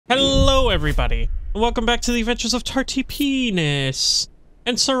Hello, everybody, and welcome back to the adventures of Tarty Penis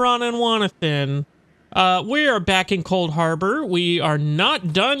and Saran and Wanathan. We are back in Cold Harbor. We are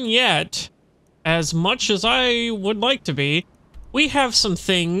not done yet, as much as I would like to be. We have some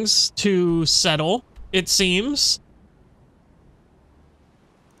things to settle, it seems.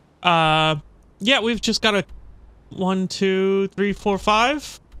 Yeah, we've just got a 1, 2, 3, 4,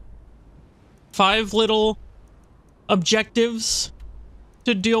 5 little objectives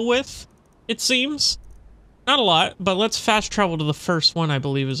to deal with, it seems. Not a lot, but let's fast travel to the first one. I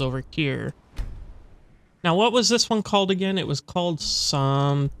believe is over here. Now, what was this one called again? It was called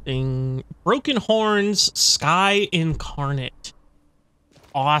something... Broken Horns Sky Incarnate.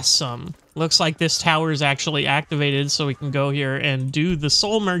 Awesome. Looks like this tower is actually activated, so we can go here and do the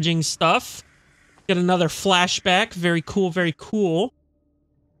soul merging stuff. Get another flashback. Very cool, very cool.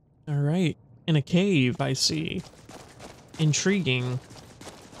 All right. In a cave, I see. Intriguing.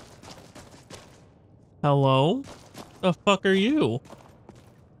 Hello? The fuck are you?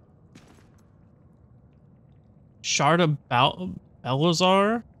 Shard of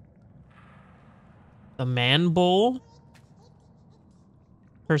Belazar? The Man Bull?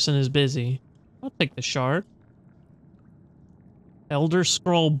 Person is busy. I'll take the shard. Elder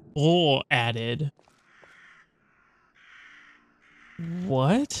Scroll Bull added.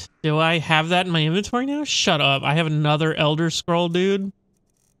 What? Do I have that in my inventory now? Shut up. I have another Elder Scroll, dude.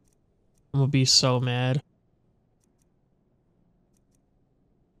 I'm gonna be so mad.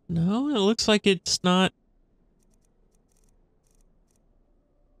 No, it looks like it's not.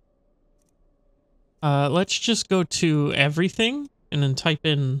 Let's just go to everything and then type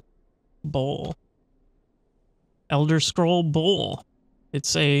in bowl. Elder Scroll Bowl.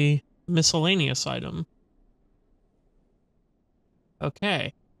 It's a miscellaneous item.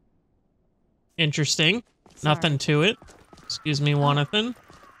 Okay. Interesting. Sorry. Nothing to it. Excuse me, Wanathan.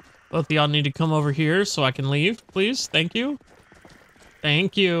 Both of y'all need to come over here so I can leave, please. Thank you.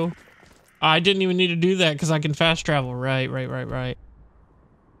 Thank you. I didn't even need to do that because I can fast travel. Right.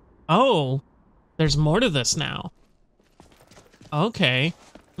 Oh, there's more to this now. Okay.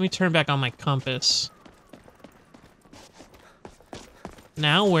 Let me turn back on my compass.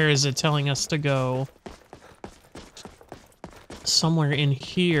 Now where is it telling us to go? Somewhere in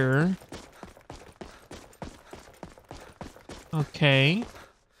here. Okay.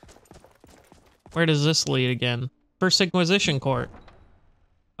 Where does this lead again? First Inquisition Court.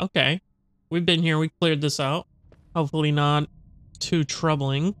 Okay. We've been here. We cleared this out. Hopefully not too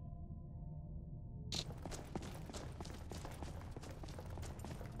troubling.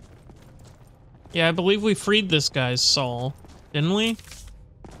 Yeah, I believe we freed this guy's soul. Didn't we?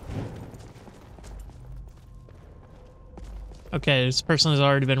 Okay, this person has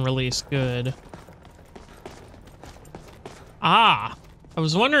already been released. Good. Ah! I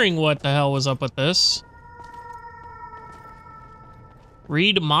was wondering what the hell was up with this.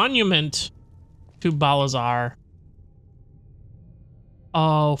 Read Monument to Balazar.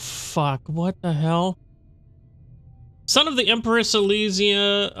 Oh, fuck. What the hell? Son of the Empress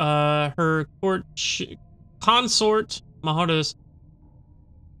Elysia, her consort, Mahodas,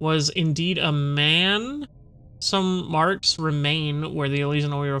 was indeed a man. Some marks remain where the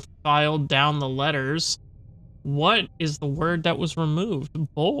Elysian warrior filed down the letters. What is the word that was removed?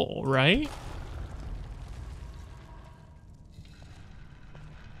 Bull, right?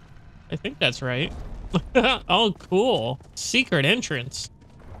 I think that's right. Oh, cool. Secret entrance.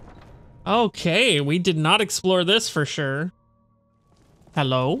 Okay, we did not explore this for sure.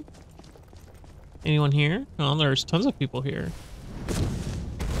 Hello? Anyone here? Oh, there's tons of people here.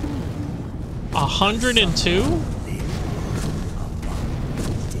 102?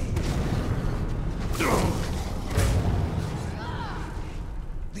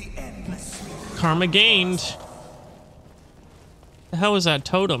 Karma gained. The hell is that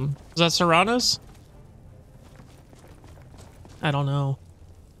totem? Is that Serrana's? I don't know.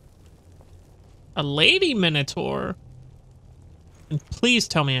 A lady minotaur. And please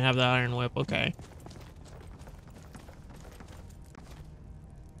tell me I have the iron whip. Okay.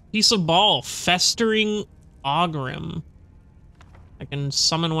 Piece of ball. Festering Ogrim. I can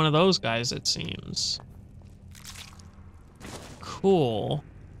summon one of those guys, it seems. Cool.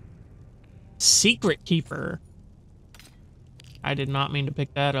 Secret Keeper. I did not mean to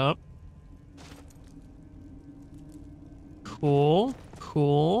pick that up. Cool.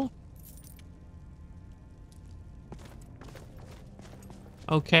 Cool.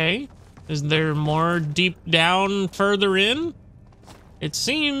 Okay. Is there more deep down further in? It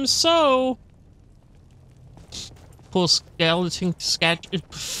seems so. Cool skeleton statue.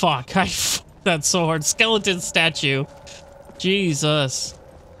 Fuck, that's so hard. Skeleton statue. Jesus.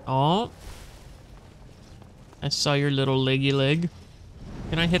 Oh. I saw your little leggy leg.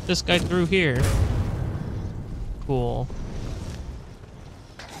 Can I hit this guy through here? Cool.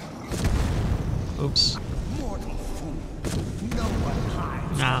 Oops.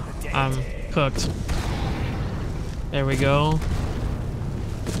 Nah, I'm cooked. There we go.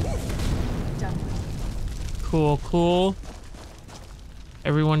 Cool, cool.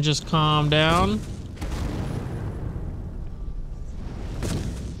 Everyone just calm down.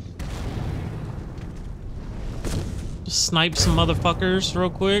 Just snipe some motherfuckers real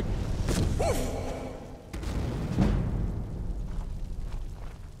quick.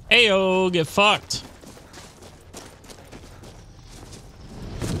 Ayo, get fucked.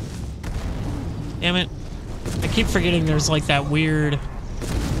 Damn it. I keep forgetting there's like that weird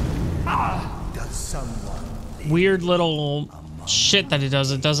little shit that it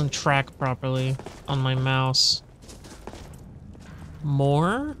does. It doesn't track properly on my mouse.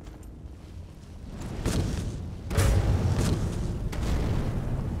 More?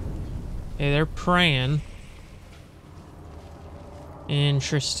 Okay, they're praying.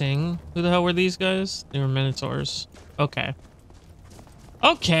 Interesting. Who the hell were these guys? They were Minotaurs. Okay.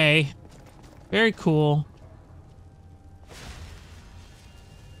 Okay. Very cool.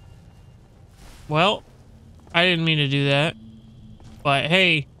 Well, I didn't mean to do that. But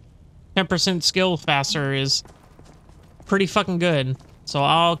hey, 10% skill faster is pretty fucking good. So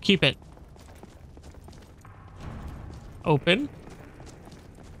I'll keep it. Open.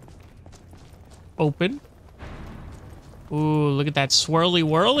 Open. Ooh, look at that swirly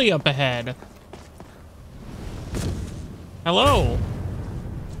whirly up ahead. Hello.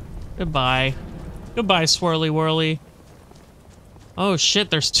 Goodbye. Goodbye, swirly whirly. Oh shit,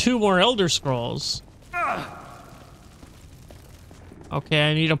 there's 2 more Elder Scrolls.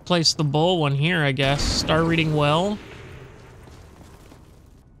 Okay, I need to place the bull one here, I guess. Start reading well.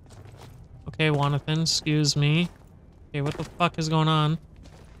 Okay, Wanathan, excuse me. Okay, what the fuck is going on?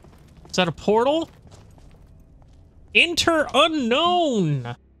 Is that a portal? Enter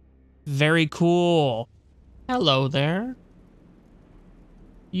unknown. Very cool. Hello there.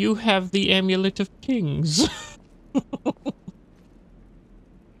 You have the Amulet of Kings.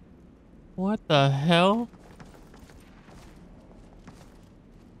 What the hell?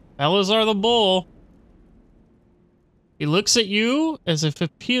 Belazar the Bull. He looks at you as if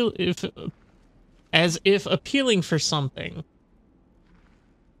appealing for something.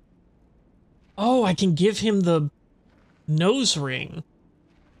 Oh, I can give him the nose ring.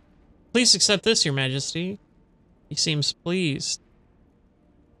 Please accept this, Your Majesty. He seems pleased.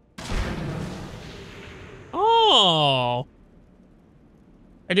 Oh.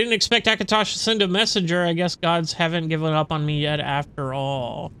 I didn't expect Akatosh to send a messenger. I guess gods haven't given up on me yet after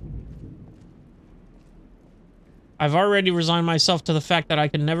all. I've already resigned myself to the fact that I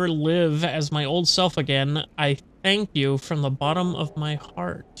can never live as my old self again. I thank you from the bottom of my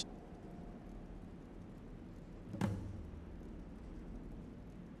heart.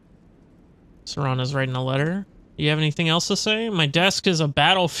 Serana's writing a letter. Do you have anything else to say? My desk is a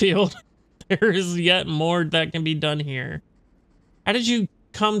battlefield. There is yet more that can be done here. How did you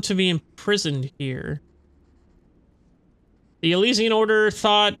come to be imprisoned here? The Elysian Order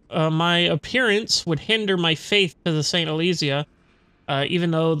thought my appearance would hinder my faith to the Saint Elysia,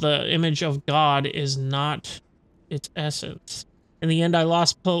 even though the image of God is not its essence. In the end, I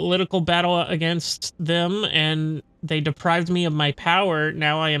lost political battle against them, and they deprived me of my power.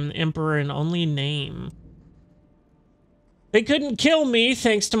 Now I am emperor in only name. They couldn't kill me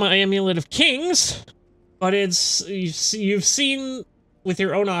thanks to my Amulet of Kings, but you've seen with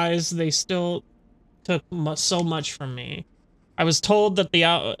your own eyes, they still took so much from me. I was told that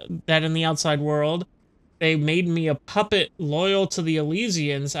that in the outside world, they made me a puppet loyal to the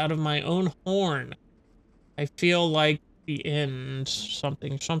Elysians out of my own horn. I feel like the end.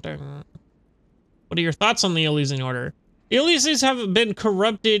 Something. What are your thoughts on the Elysian Order? The Elysians have been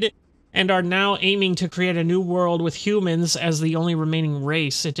corrupted and are now aiming to create a new world with humans as the only remaining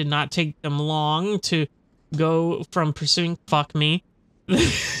race. It did not take them long to go from pursuing fuck me.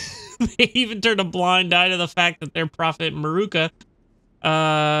 They even turned a blind eye to the fact that their prophet Maruka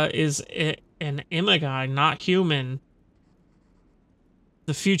is an Imagai, not human.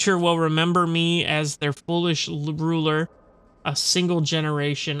 The future will remember me as their foolish ruler. A single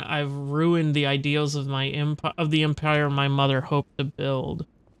generation, I've ruined the ideals of the empire my mother hoped to build.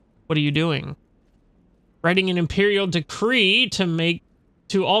 What are you doing? Writing an imperial decree to make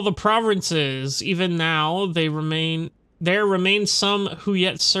to all the provinces. Even now, there remain some who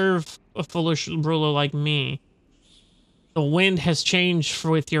yet serve a foolish ruler like me. The wind has changed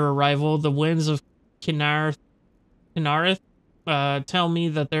with your arrival. The winds of Kinareth tell me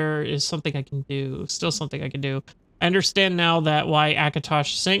that there is something I can do. Still something I can do. I understand now that why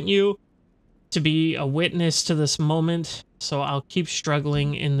Akatosh sent you to be a witness to this moment, so I'll keep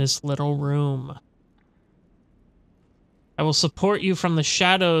struggling in this little room. I will support you from the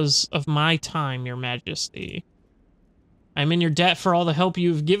shadows of my time, Your Majesty. I'm in your debt for all the help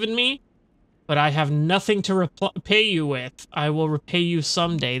you've given me, but I have nothing to repay you with. I will repay you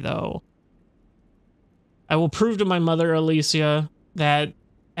someday, though. I will prove to my mother, Alicia, that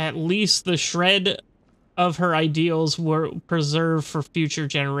at least the shred of her ideals were preserved for future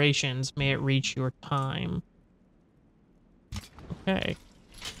generations. May it reach your time. Okay.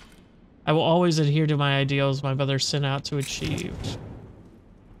 I will always adhere to my ideals my mother set out to achieve.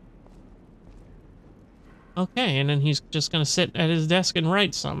 Okay, and then he's just gonna sit at his desk and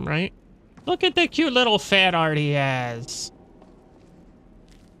write some, right? Look at the cute little fan art he has.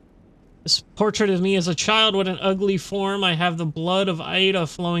 This portrait of me as a child with an ugly form. I have the blood of Ida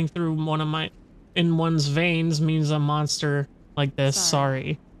flowing through in one's veins means a monster like this.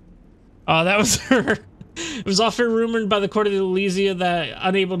 Sorry. Oh, that was her. It was often rumored by the court of Elysia that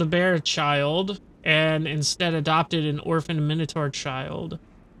unable to bear a child and instead adopted an orphaned Minotaur child.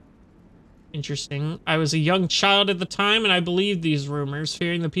 Interesting. I was a young child at the time and I believed these rumors,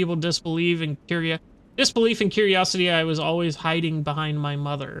 fearing the people disbelief and curiosity. I was always hiding behind my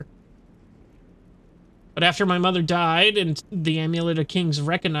mother. But after my mother died and the Amulet of Kings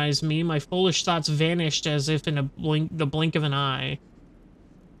recognized me, my foolish thoughts vanished as if in the blink of an eye.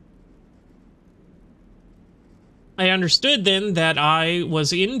 I understood then that I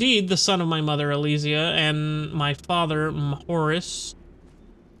was indeed the son of my mother, Elysia, and my father, Horus.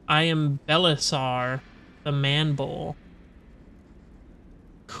 I am Belisar, the Man-Bull.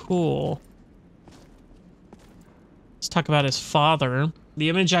 Cool. Let's talk about his father. The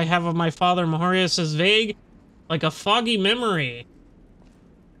image I have of my father, Mahorius, is vague, like a foggy memory.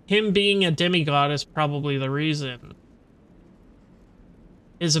 Him being a demigod is probably the reason.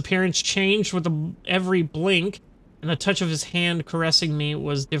 His appearance changed with every blink, and the touch of his hand caressing me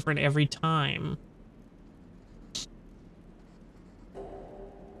was different every time.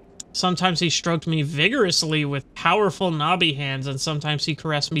 Sometimes he stroked me vigorously with powerful knobby hands, and sometimes he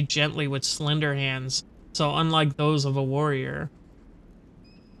caressed me gently with slender hands, so unlike those of a warrior.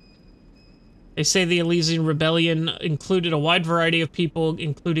 They say the Elysian Rebellion included a wide variety of people,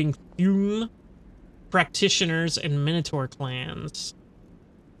 including Thu'um, practitioners, and Minotaur clans.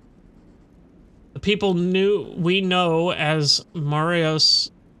 The people we know as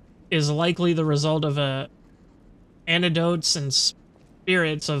Marios is likely the result of antidotes and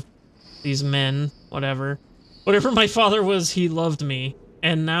spirits of these men, whatever. Whatever my father was, he loved me.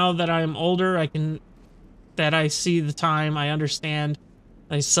 And now that I am older, I see the time, I understand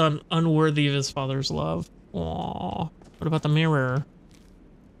my son unworthy of his father's love. Aww. What about the mirror?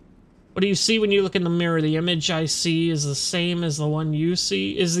 What do you see when you look in the mirror? The image I see is the same as the one you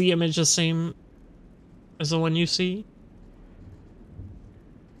see? Is the image the same as the one you see?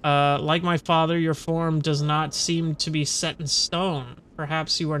 Like my father, your form does not seem to be set in stone.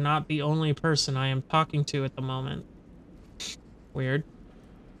 Perhaps you are not the only person I am talking to at the moment. Weird.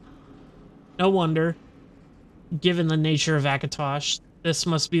 No wonder. Given the nature of Akatosh, this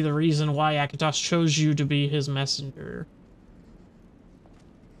must be the reason why Akatosh chose you to be his messenger.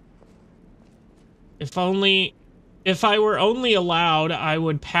 If I were only allowed, I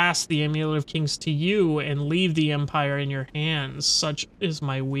would pass the Amulet of Kings to you and leave the Empire in your hands. Such is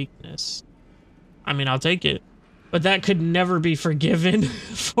my weakness. I mean, I'll take it. But that could never be forgiven,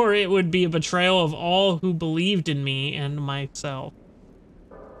 for it would be a betrayal of all who believed in me and myself.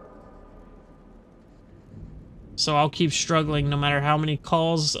 So I'll keep struggling no matter how many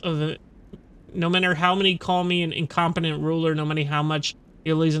no matter how many call me an incompetent ruler, no matter how much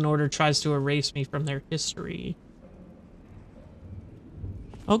the Elysian Order tries to erase me from their history.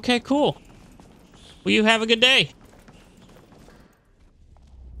 Okay, cool. Well, you have a good day.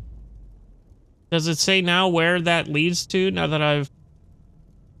 Does it say now where that leads to, now that I've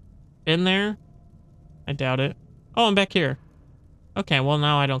been there? I doubt it. Oh, I'm back here. Okay, well,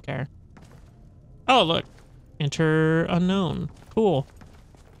 now I don't care. Oh, look. Enter unknown. Cool.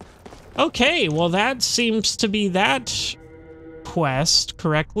 Okay, well, that seems to be that quest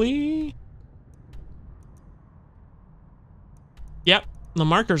correctly. Yep, the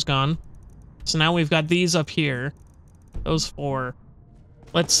marker's gone. So now we've got these up here. Those 4.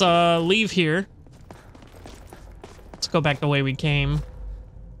 Let's leave here. Let's go back the way we came.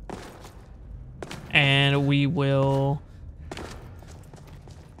 And we will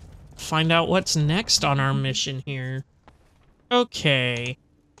find out what's next on our mission here. Okay.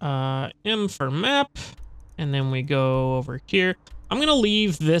 M for map. And then we go over here. I'm going to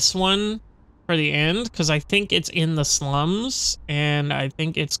leave this one for the end because I think it's in the slums. And I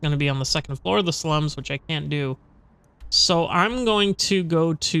think it's going to be on the second floor of the slums, which I can't do. So I'm going to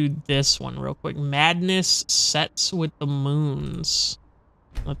go to this one real quick. Madness Sets with the Moons.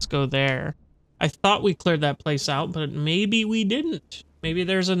 Let's go there. I thought we cleared that place out, but maybe we didn't. Maybe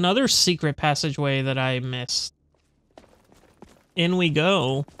there's another secret passageway that I missed. In we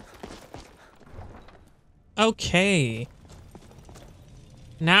go. Okay.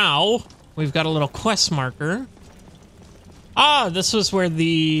 Now, we've got a little quest marker. Ah, this was where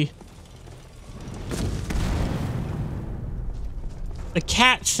the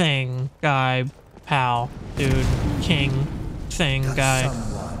cat thing guy, pal, dude, king thing guy.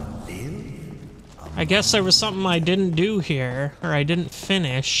 I guess there was something I didn't do here, or I didn't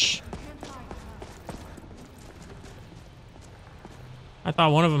finish. I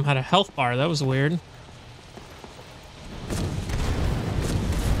thought one of them had a health bar. That was weird.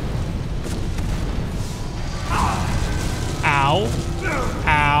 Ow.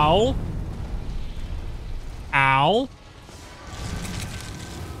 Ow. Ow.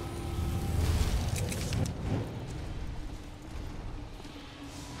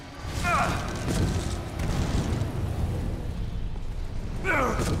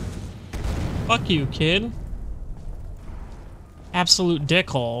 Fuck you, kid. Absolute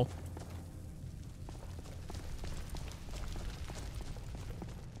dickhole.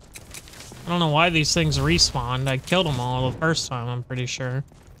 I don't know why these things respawned. I killed them all the first time, I'm pretty sure.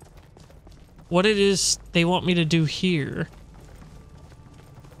 What it is they want me to do here.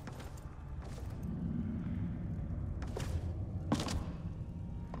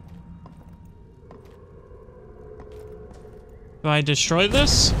 Do I destroy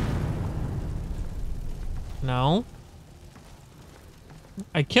this? No.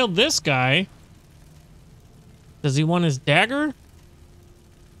 I killed this guy. Does he want his dagger?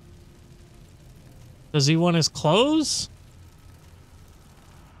 Does he want his clothes?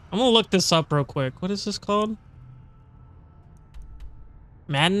 I'm gonna look this up real quick. What is this called?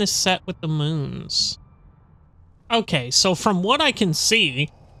 Madness Set with the Moons. Okay, so from what I can see,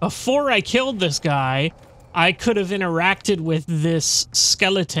 before I killed this guy, I could have interacted with this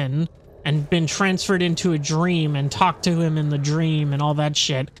skeleton and been transferred into a dream and talked to him in the dream and all that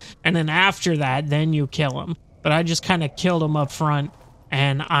shit. And then after that, then you kill him. But I just kind of killed him up front,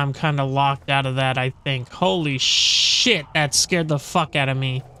 and I'm kind of locked out of that, I think. Holy shit, that scared the fuck out of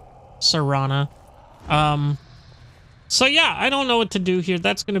me, Serana. So yeah, I don't know what to do here.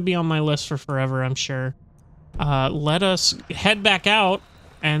 That's going to be on my list for forever, I'm sure. Let us head back out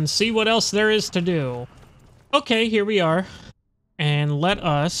and see what else there is to do. Okay, here we are. And let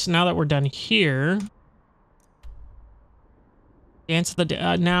us, now that we're done here, dance the...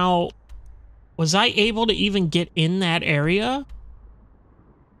 now, was I able to even get in that area?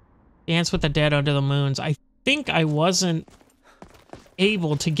 Dance with the Dead Under the Moons. I think I wasn't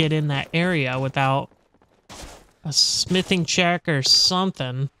able to get in that area without a smithing check or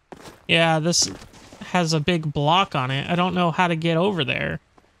something. Yeah, this has a big block on it. I don't know how to get over there.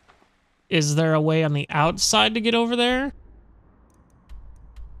 Is there a way on the outside to get over there?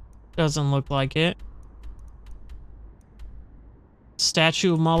 Doesn't look like it.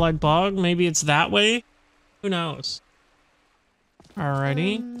 Statue of Malak Bog? Maybe it's that way? Who knows?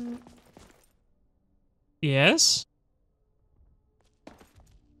 Alrighty. Yes?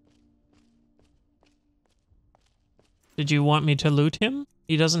 Did you want me to loot him?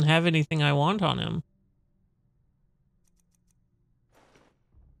 He doesn't have anything I want on him.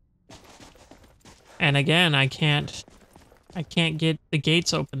 And again, I can't get the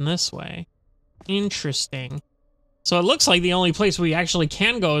gates open this way. Interesting. So it looks like the only place we actually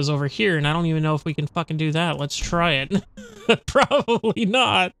can go is over here, and I don't even know if we can fucking do that. Let's try it. Probably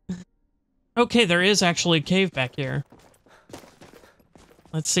not. Okay, there is actually a cave back here.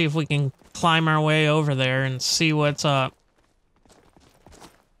 Let's see if we can climb our way over there and see what's up.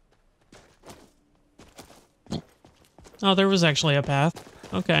 Oh, there was actually a path.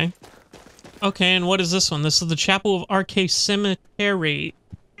 Okay. Okay, and what is this one? This is the Chapel of Arcade Cemetery.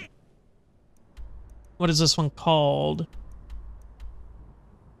 What is this one called?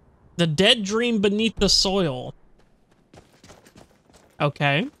 The Dead Dream Beneath the Soil.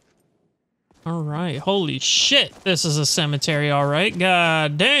 Okay. Alright, holy shit, this is a cemetery, alright.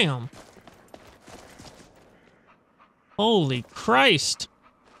 God damn. Holy Christ.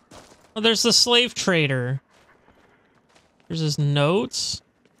 Oh, there's the slave trader. There's his notes.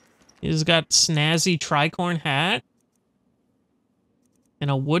 He's got snazzy tricorn hat.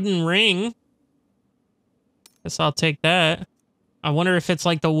 And a wooden ring. Guess I'll take that. I wonder if it's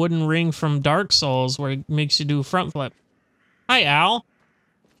like the wooden ring from Dark Souls where it makes you do front flip. Hi, Al.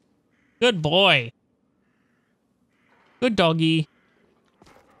 Good boy. Good doggy.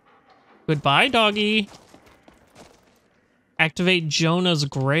 Goodbye, doggy. Activate Jonah's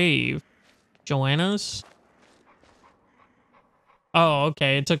grave. Joanna's? Oh,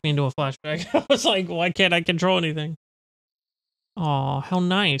 okay. It took me into a flashback. I was like, why can't I control anything? Oh, how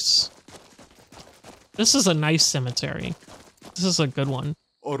nice. This is a nice cemetery. This is a good one.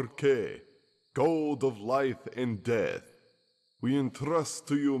 Orke, god of life and death, we entrust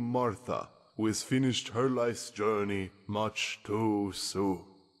to you Martha, who has finished her life's journey much too soon.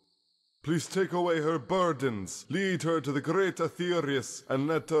 Please take away her burdens, lead her to the great Aetherius, and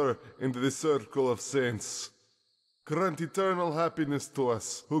let her into the circle of saints. Grant eternal happiness to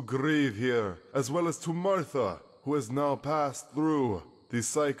us who grieve here, as well as to Martha, who has now passed through the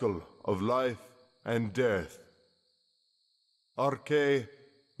cycle of life and death. Arche,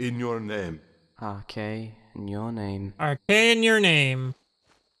 in your name. Arche, in your name. Arche, in your name.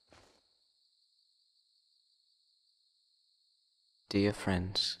 Dear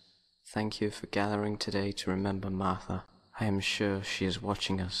friends, thank you for gathering today to remember Martha. I am sure she is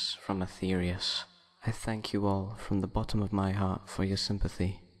watching us from Aetherius. I thank you all from the bottom of my heart for your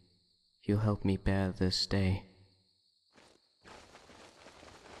sympathy. You'll help me bear this day.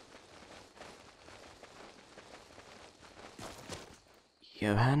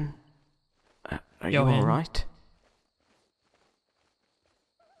 Johan? Are you Johan. alright?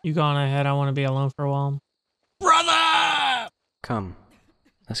 You go on ahead. I want to be alone for a while. Brother! Come,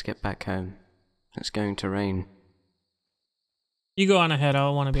 let's get back home. It's going to rain. You go on ahead. I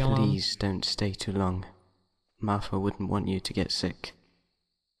want to be alone. Please don't stay too long. Martha wouldn't want you to get sick.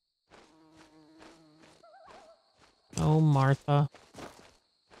 Oh, Martha.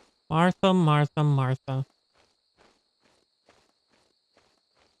 Martha, Martha, Martha.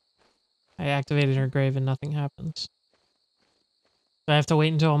 I activated her grave and nothing happens. Do I have to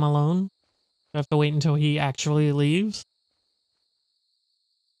wait until I'm alone? Do I have to wait until he actually leaves?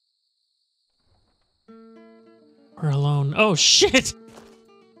 We're alone. Oh, shit!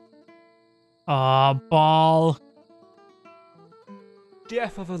 Aw, ball.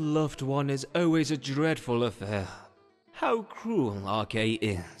 Death of a loved one is always a dreadful affair. How cruel Arche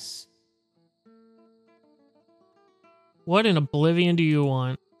is. What in oblivion do you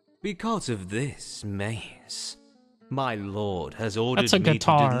want? Because of this maze, my lord has ordered That's a me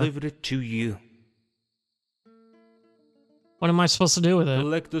guitar. to deliver it to you. What am I supposed to do with it?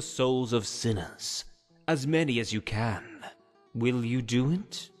 Collect the souls of sinners, as many as you can. Will you do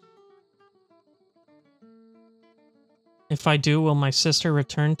it? If I do, will my sister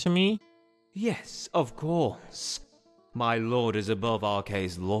return to me? Yes, of course. My lord is above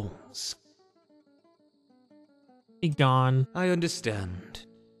Arche's laws. Be gone. I understand.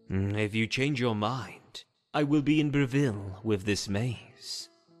 If you change your mind, I will be in Breville with this maze.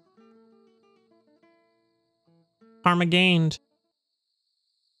 Karma gained.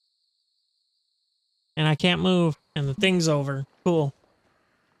 And I can't move. And the thing's over. Cool.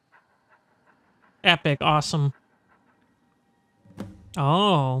 Epic. Awesome.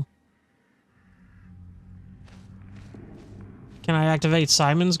 Oh. Can I activate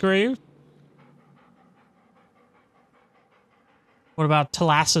Simon's grave? What about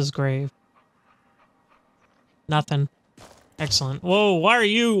Talas's grave? Nothing. Excellent. Whoa, why are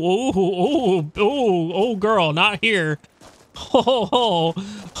you? Oh, girl, not here. I'm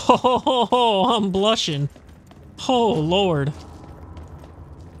blushing. Oh, Lord.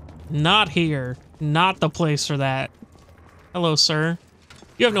 Not here. Not the place for that. Hello, sir.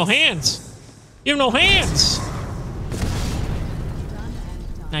 You have no hands. You have no hands.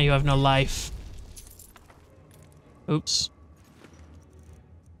 Now you have no life. Oops.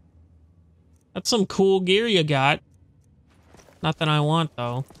 That's some cool gear you got. Nothing I want,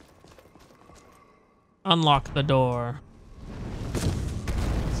 though. Unlock the door.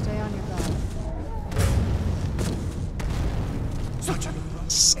 Stay on your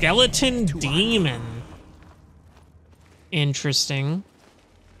guard. Skeleton demon. Interesting.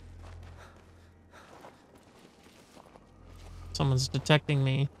 Someone's detecting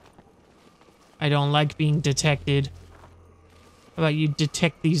me. I don't like being detected. How about you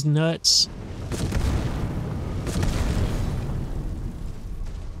detect these nuts?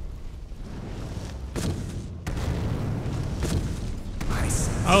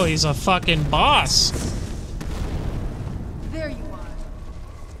 Oh, he's a fucking boss. There you are.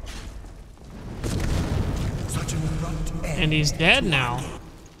 And he's dead now.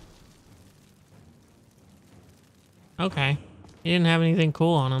 Okay. He didn't have anything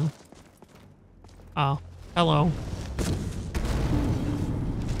cool on him. Oh, hello.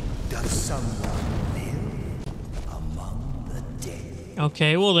 someone live among the dead?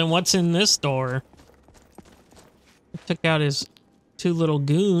 Okay, well then what's in this door? He took out his 2 little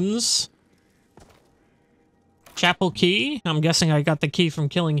goons. Chapel key. I'm guessing I got the key from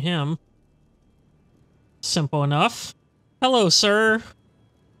killing him. Simple enough. Hello, sir.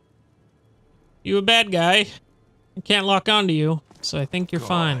 You a bad guy. I can't lock onto you, so I think you're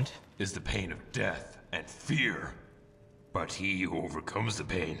fine. Is the pain of death and fear. But he who overcomes the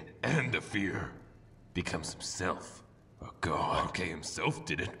pain and the fear becomes himself a god. Okay, himself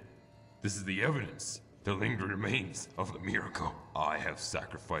did it. This is the evidence, the lingering remains of the miracle. I have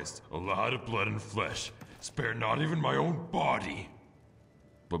sacrificed a lot of blood and flesh, spared not even my own body.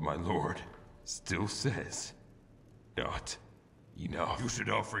 But my lord still says, not enough. You should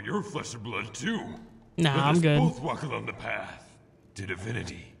offer your flesh and blood too. Nah, Let I'm us good. both walk along the path to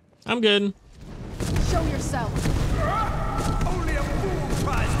divinity. I'm good. Show yourself. Only a fool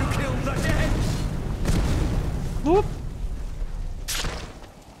tries to kill the dead. Whoop.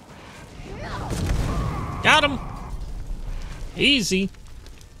 Got him. Easy.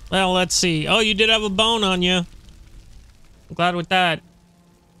 Well, let's see. Oh, you did have a bone on you. I'm glad with that.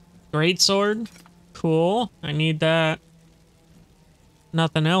 Great sword. Cool. I need that.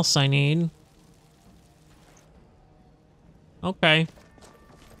 Nothing else I need. Okay.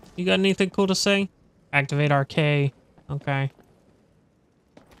 You got anything cool to say? Activate RK. Okay.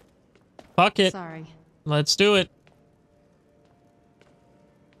 Fuck it. Sorry. Let's do it.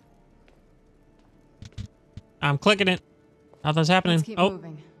 I'm clicking it. Nothing's happening. Let's keep Oh,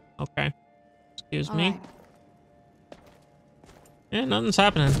 moving. okay. Excuse All me. right. Yeah, nothing's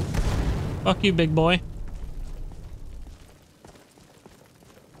happening. Fuck you, big boy.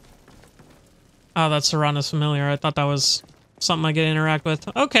 Oh, that Saran is familiar. I thought that was something I could interact with.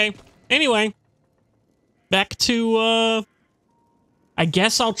 Okay. Anyway. Back to, I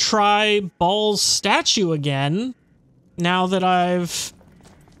guess I'll try Ball's statue again. Now that I've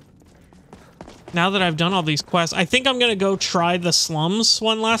done all these quests. I think I'm gonna go try the slums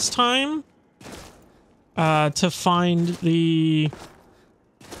one last time. To find the...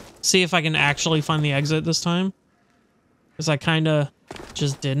 See if I can actually find the exit this time. Because I kinda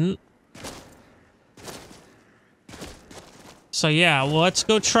just didn't. So yeah, well, let's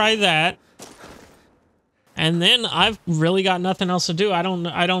go try that. And then I've really got nothing else to do. I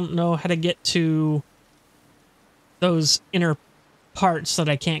don't know how to get to those inner parts that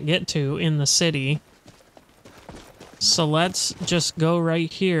I can't get to in the city. So let's just go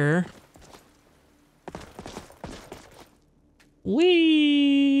right here.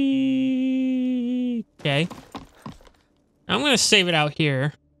 Whee! Okay. I'm gonna save it out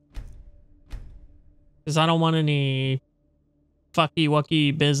here. Because I don't want any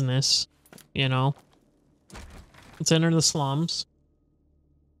fucky-wucky business, you know. Let's enter the slums.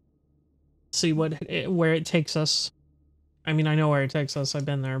 See where it takes us. I mean, I know where it takes us. I've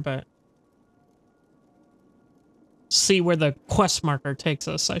been there, but... See where the quest marker takes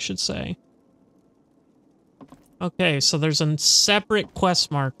us, I should say. Okay, so there's a separate quest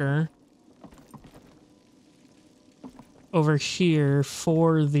marker over here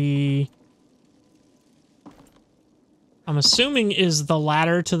for the... I'm assuming is the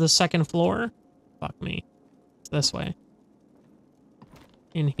ladder to the second floor. Fuck me. It's this way.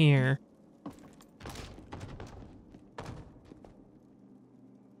 In here.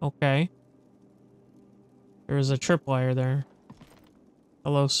 Okay. There's a tripwire there.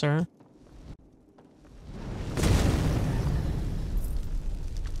 Hello, sir.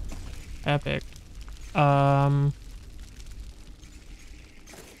 Epic.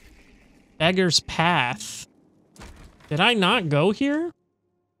 Beggar's Path. Did I not go here?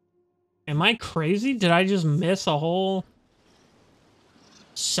 Am I crazy? Did I just miss a whole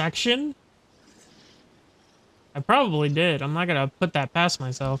section? I probably did. I'm not gonna put that past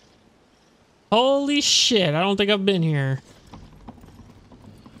myself. Holy shit, I don't think I've been here.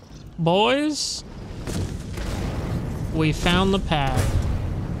 Boys, we found the path.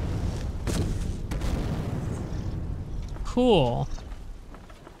 Cool.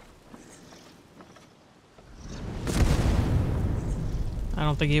 I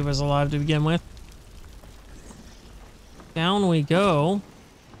don't think he was alive to begin with. Down we go.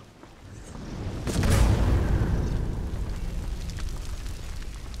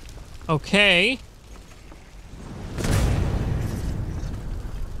 Okay.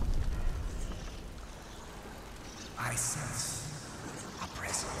 I sense a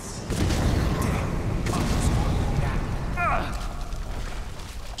presence.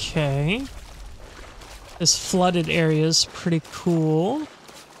 Okay. This flooded area is pretty cool.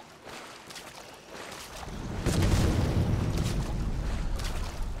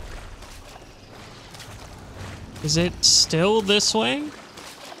 Is it still this way?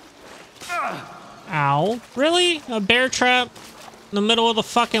 Ow. Really? A bear trap in the middle of the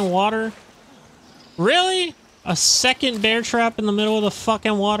fucking water? Really? A second bear trap in the middle of the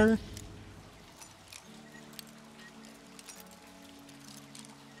fucking water?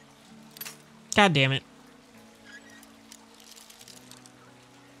 God damn it.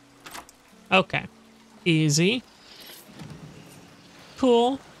 Okay. Easy.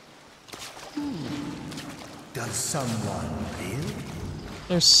 Cool. Does someone live?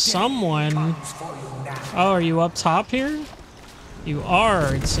 There's someone. Oh, are you up top here? You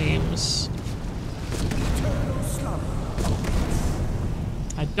are, it seems.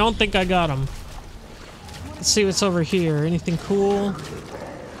 I don't think I got him. Let's see what's over here. Anything cool?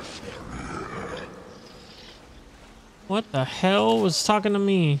 What the hell was talking to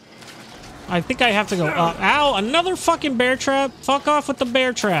me? I think I have to go up. Ow, another fucking bear trap. Fuck off with the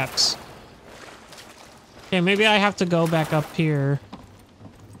bear traps. Okay, maybe I have to go back up here.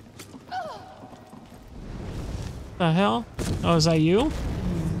 The hell? Oh, is that you?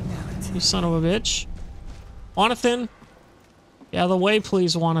 You son of a bitch. Wanathan? Yeah, the way,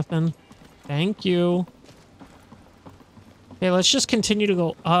 please, Wanathan. Thank you. Okay, let's just continue to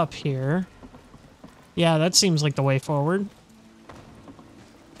go up here. Yeah, that seems like the way forward.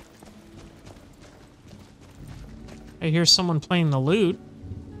 I hear someone playing the lute.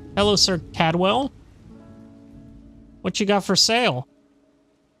 Hello, Sir Cadwell. What you got for sale?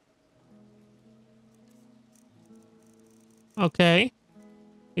 Okay.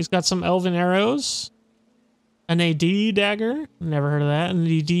 He's got some elven arrows. An AD dagger. Never heard of that. An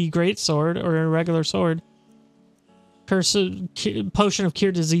AD greatsword or a regular sword. Potion of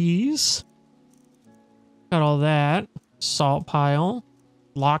cure disease. Got all that. Salt pile.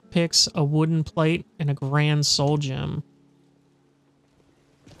 Lockpicks, a wooden plate, and a grand soul gem.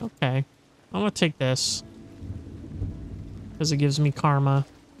 Okay. I'm gonna take this. Because it gives me karma.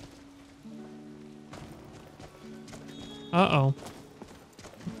 Uh-oh.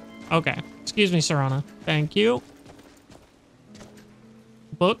 Okay. Excuse me, Serana. Thank you.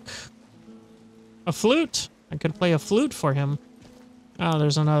 Book. A flute. I could play a flute for him. Oh,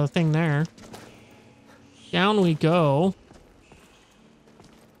 there's another thing there. Down we go.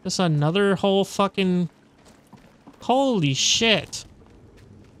 This another whole fucking... Holy shit.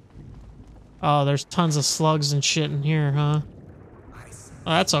 Oh, there's tons of slugs and shit in here, huh? Oh,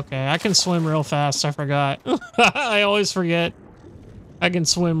 that's okay. I can swim real fast. I forgot. I always forget. I can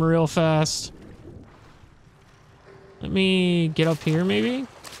swim real fast. Let me get up here, maybe?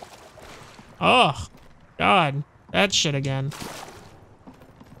 Oh, God. That shit again.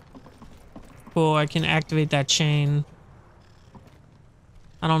 Cool, I can activate that chain.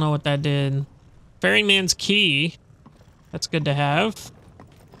 I don't know what that did. Ferryman's key. That's good to have.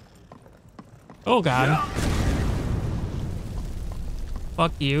 Oh, God.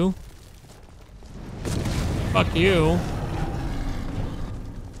 Fuck you. Fuck you.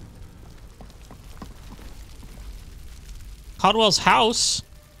 Caldwell's house.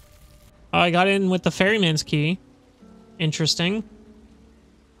 Oh, I got in with the ferryman's key. Interesting.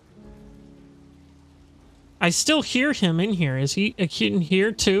 I still hear him in here. Is he in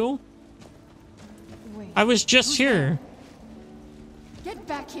here too? Wait, I was just here. get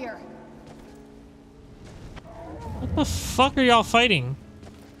back here. What the fuck are y'all fighting?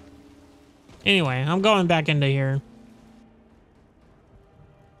 Anyway, I'm going back into here.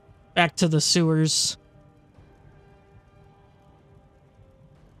 Back to the sewers.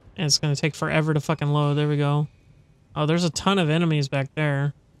 And it's gonna take forever to fucking load. There we go. Oh, there's a ton of enemies back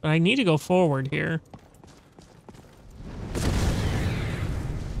there. But I need to go forward here.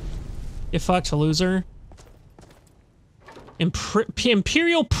 You fucked, loser.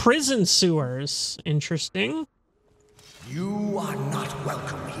 Imperial prison sewers. Interesting. You are not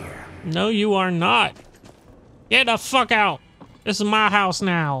welcome here. No, you are not. Get the fuck out. This is my house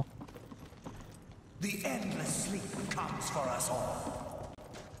now. The endless sleep comes for us all.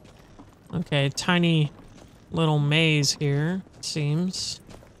 Okay, tiny little maze here, it seems.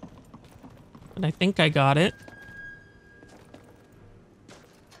 But I think I got it.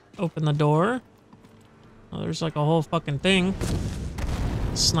 Open the door. Oh, there's like a whole fucking thing.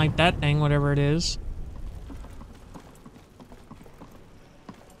 Snipe that thing, whatever it is.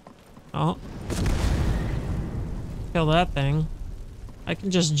 Oh. Kill that thing. I can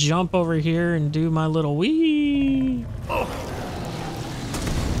just jump over here and do my little wee. Oh.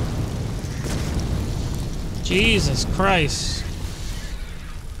 Jesus Christ.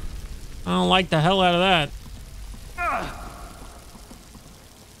 I don't like the hell out of that.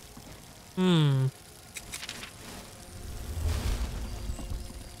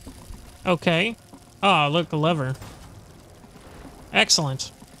 Okay. Oh, look, a lever.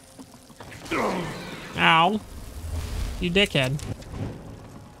 Excellent. Ow. You dickhead.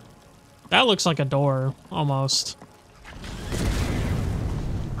 That looks like a door, almost.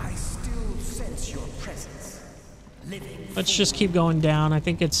 I still sense your presence. Let's just keep going down. I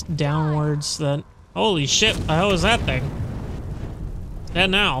think it's downwards that... Holy shit, the hell is that thing? It's dead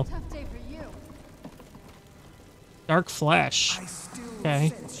now. Tough day for you. Dark flesh. I still Okay.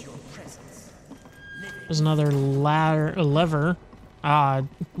 sense your presence. There's another ladder, a lever. Ah, it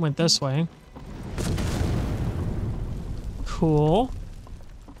went this way. Cool.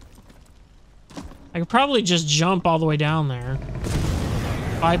 I could probably just jump all the way down there.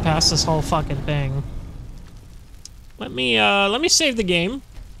 Bypass this whole fucking thing. Let me save the game.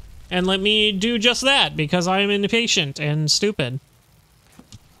 And let me do just that, because I am impatient and stupid.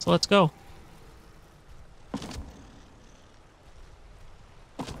 So let's go.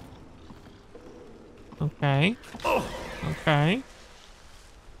 Okay. Okay.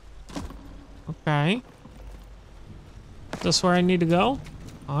 Okay. Is this where I need to go?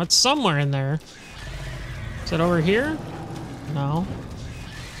 Oh, it's somewhere in there. Is it over here? No.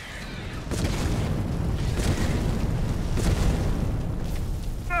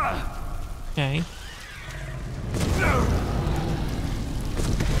 Okay.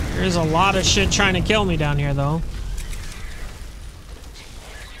 There's a lot of shit trying to kill me down here, though.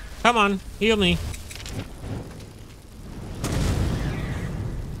 Come on, heal me.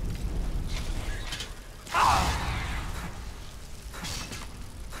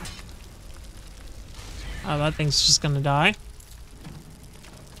 Oh, that thing's just gonna die.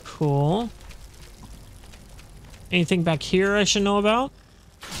 Cool. Anything back here I should know about?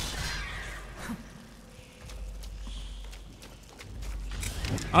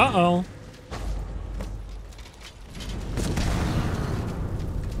 Uh-oh.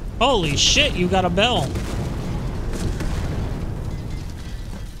 Holy shit, you got a bell.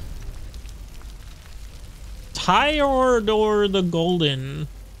 Tyordor the Golden.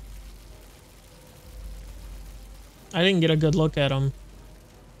 I didn't get a good look at him.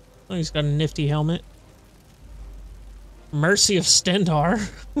 Oh, he's got a nifty helmet. Mercy of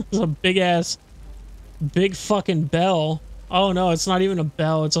Stendarr. It's a big fucking bell. Oh no, it's not even a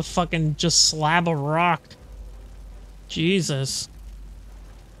bell. It's a fucking just slab of rock. Jesus.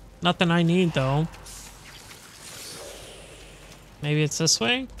 Nothing I need though. Maybe it's this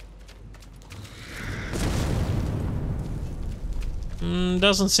way?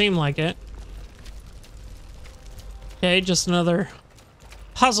 Doesn't seem like it. Okay, just another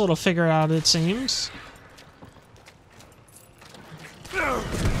puzzle to figure out, it seems.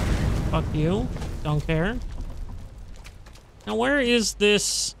 Fuck you. Don't care. Now, where is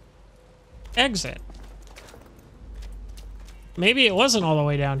this exit? Maybe it wasn't all the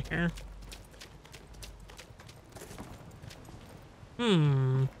way down here.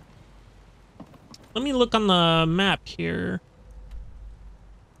 Let me look on the map here.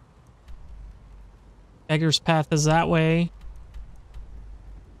 Beggar's path is that way.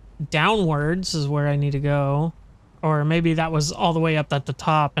 Downwards is where I need to go. Or maybe that was all the way up at the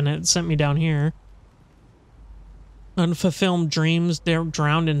top and it sent me down here. Unfulfilled dreams, they're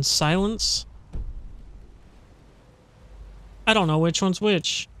drowned in silence. I don't know which one's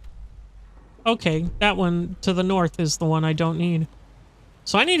which. Okay, that one to the north is the one I don't need.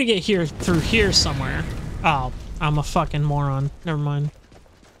 So I need to get here through here somewhere. Oh, I'm a fucking moron. Never mind.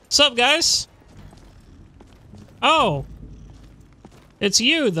 What's up, guys? Oh, it's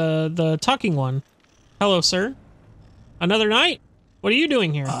you, the talking one. Hello, sir. Another night? What are you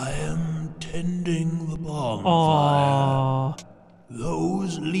doing here? I am tending the bonfire. Aww.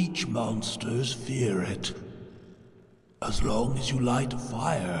 Those leech monsters fear it. As long as you light a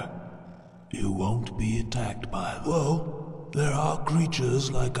fire, you won't be attacked by them. Well, there are creatures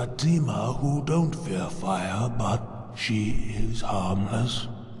like Atima who don't fear fire, but she is harmless.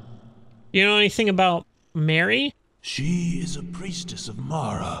 You know anything about Mary? She is a priestess of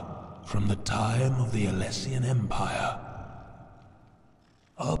Mara from the time of the Elysian Empire.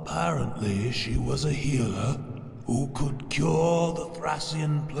 Apparently, she was a healer who could cure the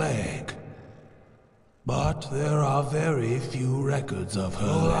Thracian plague. But there are very few records of her.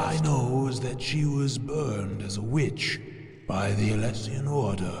 All I know is that she was burned as a witch by the Elysian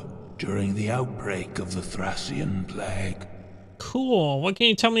Order during the outbreak of the Thracian plague. Cool. What can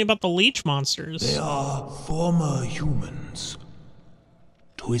you tell me about the leech monsters? They are former humans,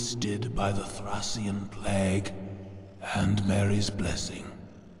 twisted by the Thracian plague and Mary's blessing.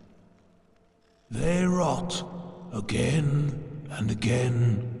 They rot again and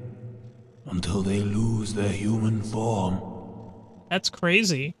again until they lose their human form. That's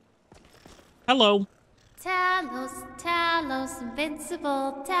crazy. Hello. Talos, Talos,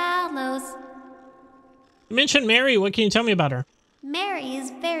 invincible Talos. You mentioned Mary. What can you tell me about her? Mary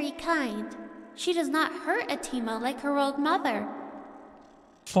is very kind. She does not hurt Atima like her old mother.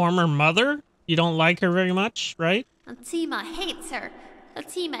 Former mother? You don't like her very much, right? Atima hates her.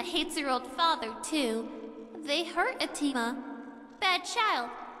 Atima hates her old father, too. They hurt Atima. Bad child.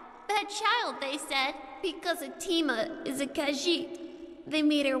 Bad child, they said. Because Atima is a Khajiit. They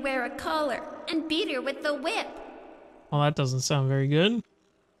made her wear a collar and beat her with the whip. Well, that doesn't sound very good.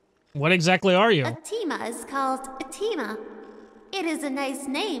 What exactly are you? Atima is called Atima. It is a nice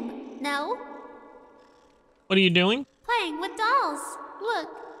name, no? What are you doing? Playing with dolls. Look,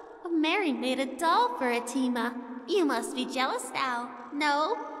 Mary made a doll for Atima. You must be jealous now,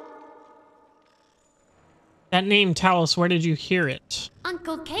 no? That name, Talos, where did you hear it?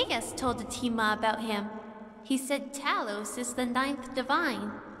 Uncle Kagas told Atima about him. He said Talos is the 9th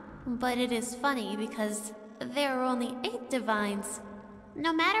divine. But it is funny because there are only 8 divines.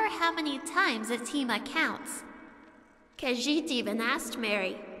 No matter how many times Atima counts. Khajiit even asked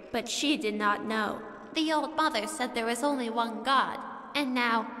Mary, but she did not know. The old mother said there was only one god, and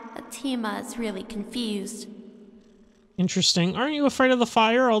now Atima is really confused. Interesting. Aren't you afraid of the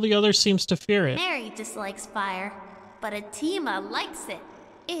fire? All the others seems to fear it. Mary dislikes fire, but Atima likes it.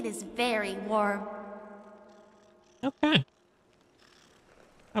 It is very warm. Okay.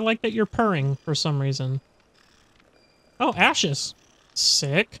 I like that you're purring for some reason. Oh, ashes.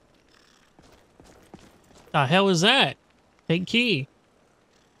 Sick. The hell is that? Big key.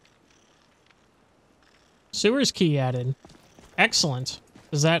 Sewer's key added. Excellent.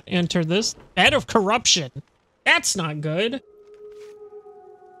 Does that enter this? Bed of corruption. That's not good.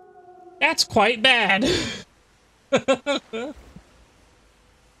 That's quite bad.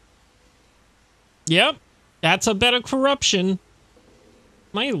 Yep. That's a bed of corruption.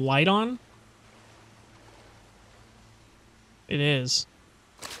 My light on? It is.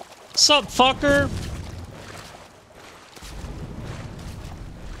 Sup, fucker?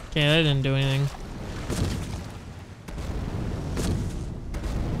 Okay, that didn't do anything.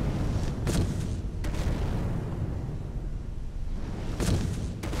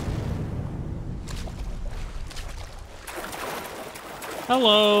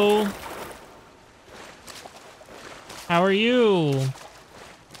 Hello. How are you?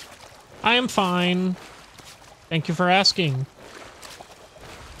 I am fine. Thank you for asking.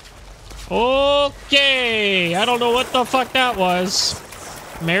 Okay. I don't know what the fuck that was.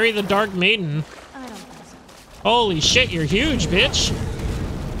 Marry the Dark Maiden. Holy shit, you're huge, bitch.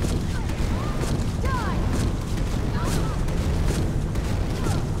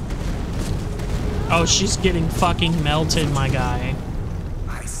 Oh, she's getting fucking melted, my guy.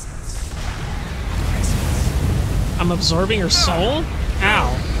 I'm absorbing her soul?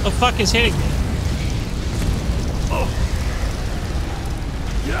 Ow. The fuck is hitting me?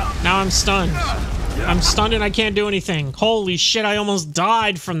 Now I'm stunned. I'm stunned and I can't do anything. Holy shit, I almost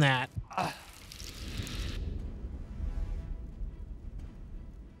died from that.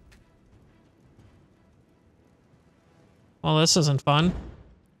 Well, this isn't fun.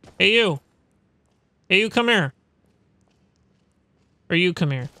 Hey, you. Hey, you, come here. Or you,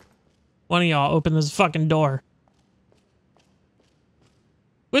 come here. One of y'all open this fucking door.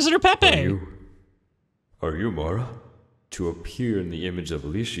 Visitor Pepe! Are you Mara? To appear in the image of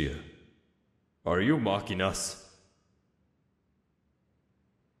Alicia? Are you mocking us?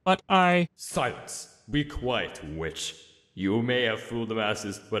 But I... Silence! Be quiet, witch. You may have fooled the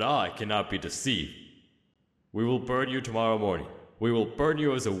masses, but I cannot be deceived. We will burn you tomorrow morning. We will burn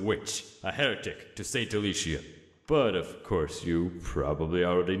you as a witch, a heretic to Saint Alicia. But of course, you probably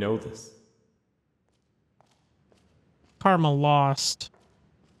already know this. Karma lost.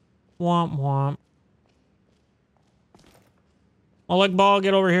 Womp womp. Oleg Ball,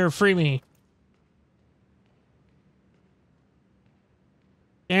 get over here, free me.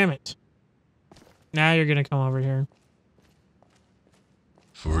 Damn it. Now you're gonna come over here.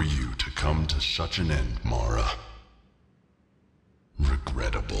 For you to come to such an end, Mara.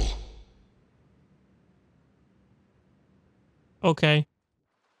 Regrettable. Okay.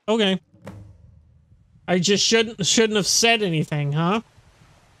 Okay. I just shouldn't have said anything, huh?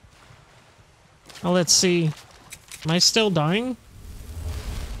 Well, let's see. Am I still dying?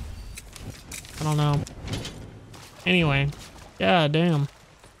 I don't know. Anyway. Yeah, damn.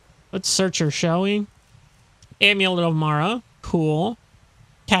 Let's search her, shall we? Amulet of Mara. Cool.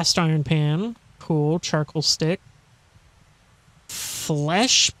 Cast iron pan. Cool. Charcoal stick.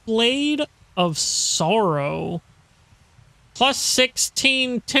 Flesh blade of sorrow. Plus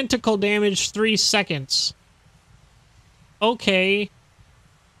 16 tentacle damage, 3 seconds. Okay.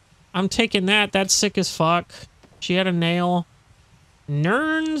 I'm taking that. That's sick as fuck. She had a nail.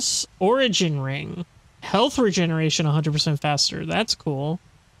 Nern's Origin Ring. Health regeneration 100% faster. That's cool.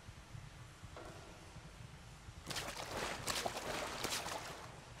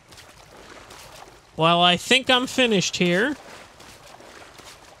 Well, I think I'm finished here.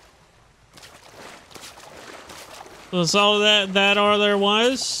 Was all that all there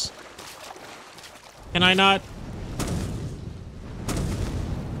was? Can I not?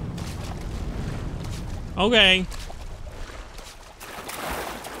 Okay.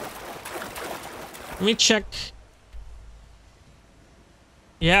 Let me check.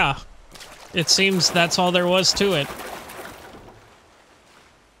 Yeah. It seems that's all there was to it.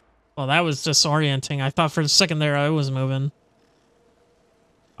 Well, that was disorienting. I thought for a second there I was moving.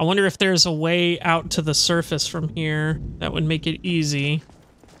 I wonder if there's a way out to the surface from here that would make it easy.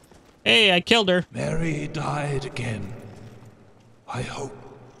 Hey, I killed her. Mary died again. I hope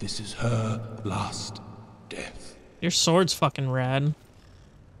this is her last death. Your sword's fucking rad.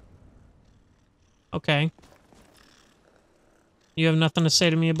 Okay. You have nothing to say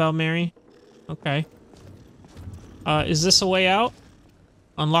to me about Mary? Okay. Is this a way out?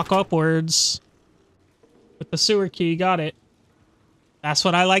 Unlock upwards. With the sewer key, got it. That's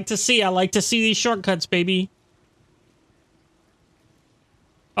what I like to see. I like to see these shortcuts, baby.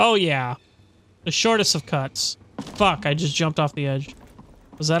 Oh, yeah. The shortest of cuts. Fuck, I just jumped off the edge.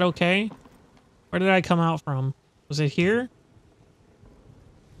 Was that okay? Where did I come out from? Was it here?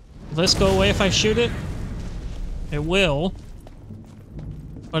 Will this go away if I shoot it? It will.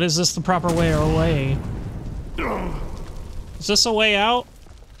 But is this the proper way or way? Is this a way out?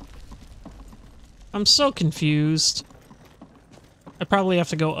 I'm so confused. I probably have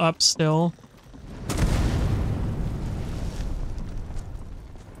to go up still.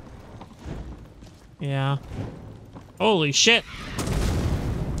 Yeah. Holy shit.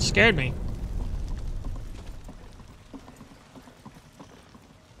 Scared me.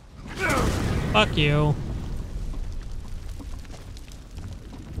 Fuck you.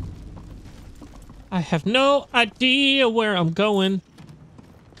 I have no idea where I'm going.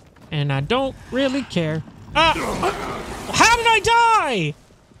 And I don't really care. Ah! How did I die?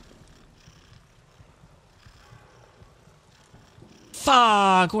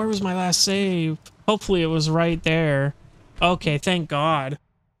 Fuck, where was my last save? Hopefully it was right there. Okay, thank God.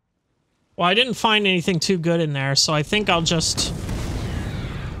 Well, I didn't find anything too good in there, so I think I'll just...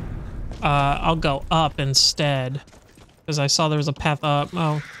 I'll go up instead. Because I saw there was a path up.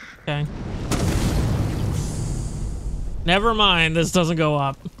 Oh, okay. Never mind, this doesn't go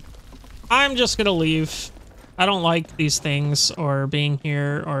up. I'm just gonna leave. I don't like these things or being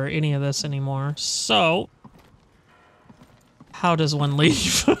here or any of this anymore. So, how does one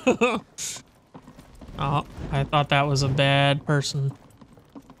leave? Oh, I thought that was a bad person.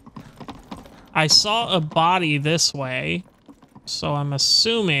 I saw a body this way, so I'm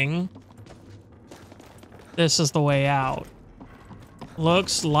assuming this is the way out.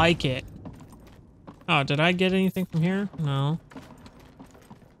 Looks like it. Oh, did I get anything from here? No.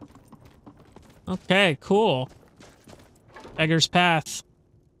 Okay, cool. Beggar's Path.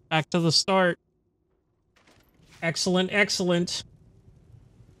 Back to the start. Excellent, excellent.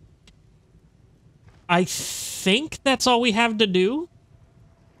 I think that's all we have to do.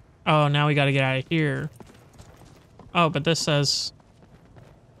 Oh, now we gotta get out of here. Oh, but this says...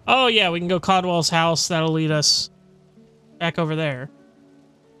 Oh, yeah, we can go Codwell's house. That'll lead us back over there.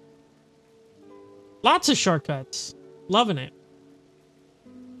 Lots of shortcuts. Loving it.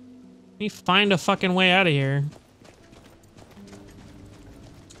 Let me find a fucking way out of here.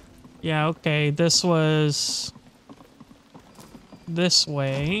 Yeah, okay, this was... this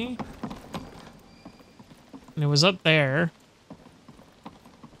way. And it was up there.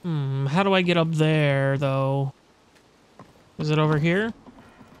 How do I get up there, though? Is it over here?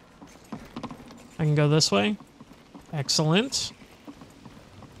 I can go this way. Excellent.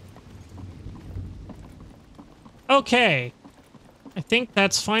 Okay. I think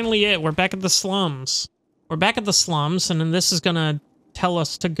that's finally it. We're back at the slums. We're back at the slums, and then this is gonna tell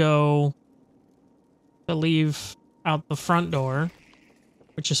us to go... to leave out the front door.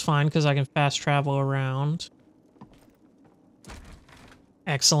 Which is fine, because I can fast travel around.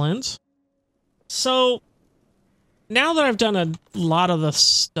 Excellent. So, now that I've done a lot of the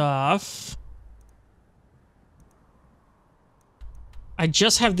stuff... I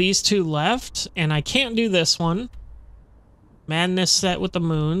just have these two left, and I can't do this one. Madness set with the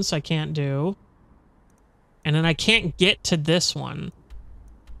moons, I can't do. And then I can't get to this one.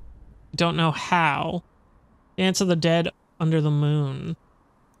 Don't know how. Dance of the Dead under the moon.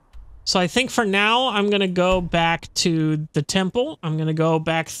 So I think for now, I'm going to go back to the temple. I'm going to go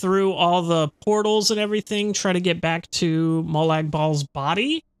back through all the portals and everything, try to get back to Molag Bal's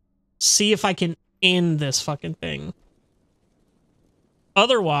body, see if I can end this fucking thing.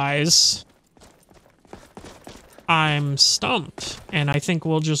 Otherwise, I'm stumped, and I think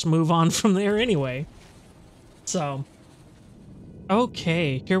we'll just move on from there anyway. So,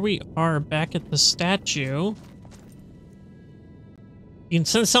 okay, here we are back at the statue. You can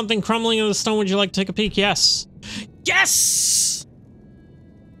sense something crumbling in the stone. Would you like to take a peek? Yes. Yes!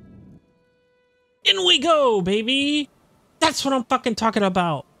 In we go, baby! That's what I'm fucking talking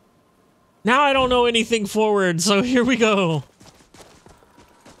about. Now I don't know anything forward, so here we go.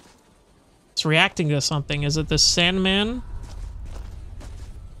 It's reacting to something. Is it the Sandman?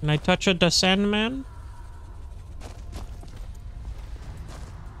 Can I touch the Sandman?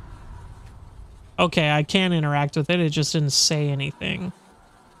 Okay, I can interact with it. It just didn't say anything.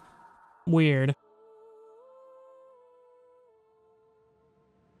 Weird.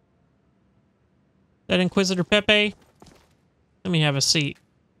 That Inquisitor Pepe? Let me have a seat.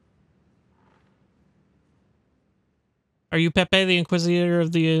 Are you Pepe, the Inquisitor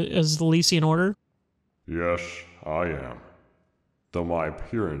of the Elysian Order? Yes, I am. Though my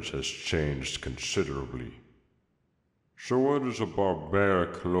appearance has changed considerably. So what does a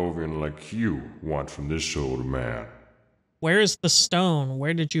barbaric Clovian like you want from this old man? Where is the stone?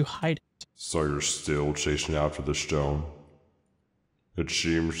 Where did you hide it? So you're still chasing after the stone? It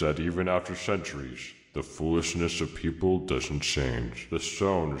seems that even after centuries, the foolishness of people doesn't change. The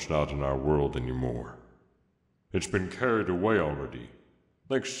stone is not in our world anymore. It's been carried away already.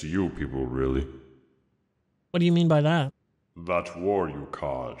 Thanks to you people, really. What do you mean by that? That war you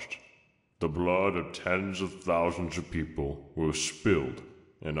caused. The blood of tens of thousands of people was spilled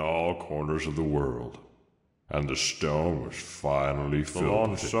in all corners of the world. And the stone was finally filled. The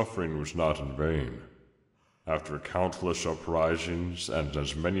long suffering was not in vain. After countless uprisings and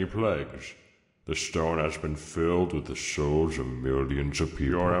as many plagues, the stone has been filled with the souls of millions of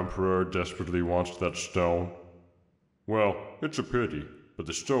people. Your emperor desperately wants that stone. Well, it's a pity, but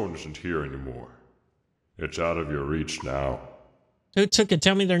the stone isn't here anymore. It's out of your reach now. Who took it?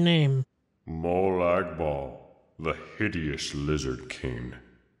 Tell me their name. Molag Bal, the hideous lizard king.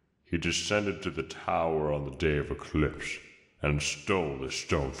 He descended to the tower on the day of eclipse and stole the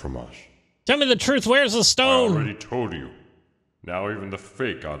stone from us. Tell me the truth, where's the stone? I already told you. Now even the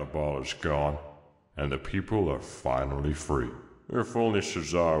fake Adabal is gone, and the people are finally free. If only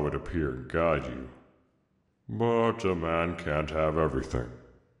Cesar would appear and guide you. But a man can't have everything.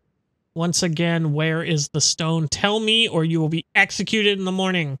 Once again, where is the stone? Tell me, or you will be executed in the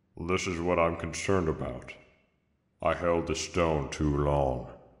morning. This is what I'm concerned about. I held the stone too long.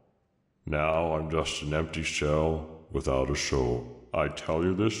 Now I'm just an empty shell without a soul. I tell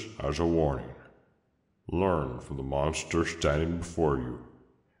you this as a warning. Learn from the monster standing before you,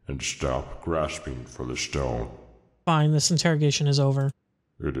 and stop grasping for the stone. Fine, this interrogation is over.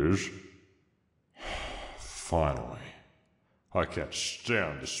 It is? Finally. I can't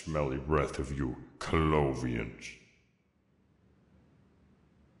stand the smelly breath of you Clovians.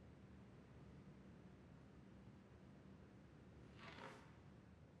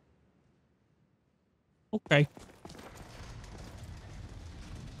 Okay.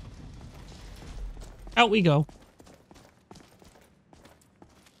 Out we go.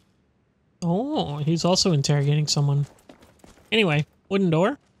 Oh, he's also interrogating someone. Anyway, wooden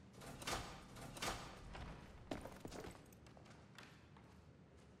door.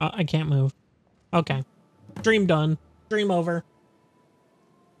 I can't move. Okay. Dream done. Dream over.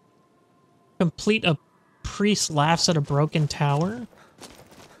 Complete a priest laughs at a broken tower.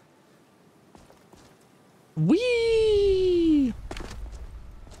 Whee!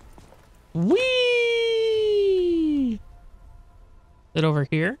 Whee! Is it over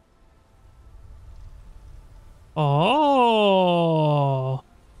here? Oh!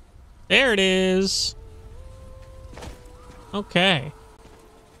 There it is! Okay.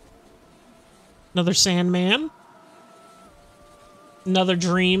 Another Sandman. Another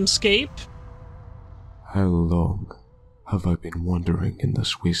dreamscape. How long have I been wandering in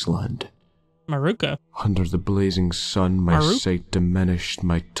this wasteland? Maruka. Under the blazing sun, my sight diminished,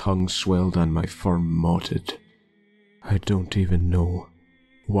 my tongue swelled, and my form motted. I don't even know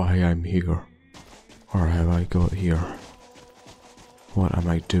why I'm here, or how I got here. What am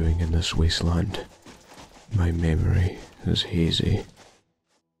I doing in this wasteland? My memory is hazy.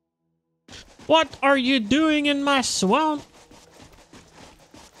 What are you doing in my swamp?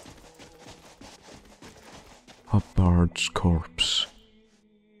 A bard's corpse.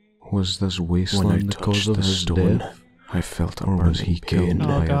 Was this wasteland the cause of his death? I felt, or was he killed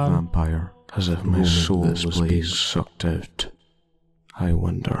by a vampire, as if my soul was being sucked out? I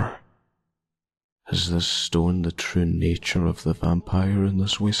wonder, is this stone the true nature of the vampire in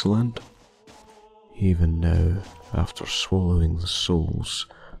this wasteland? Even now, after swallowing the souls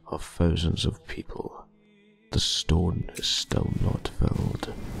of thousands of people, the stone is still not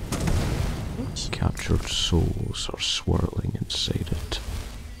filled. Captured souls are swirling inside it.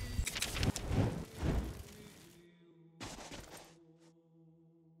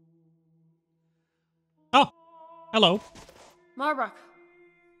 Oh, hello. Marrock,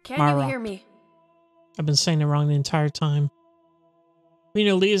 can Marrock. you hear me? I've been saying it wrong the entire time.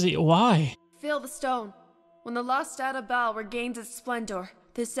 Elysium, why? Feel the stone. When the lost Ada Bal regains its splendor,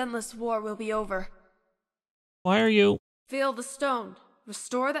 this endless war will be over. Why are you... Feel the stone.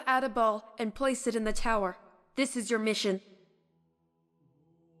 Restore the Ada Bal and place it in the tower. This is your mission.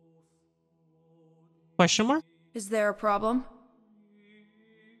 Question mark? Is there a problem?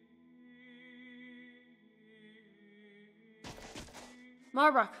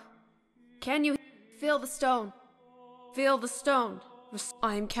 Marrock, can you feel the stone? Feel the stone.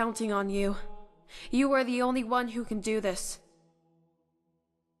 I am counting on you. You are the only one who can do this.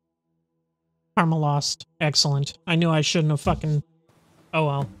 Karma lost. Excellent. I knew I shouldn't have fucking... Oh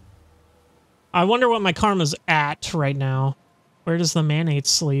well. I wonder what my karma's at right now. Where does the manate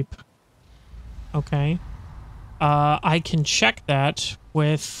sleep? Okay. I can check that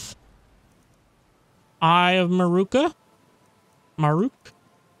with... Eye of Maruka? Maruk?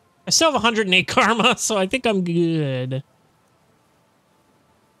 I still have 108 karma, so I think I'm good.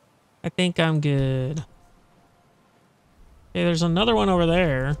 I think I'm good. Okay, there's another one over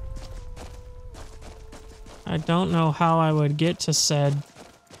there. I don't know how I would get to said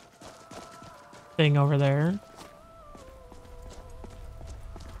thing over there.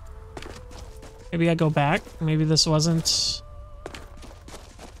 Maybe I go back. Maybe this wasn't...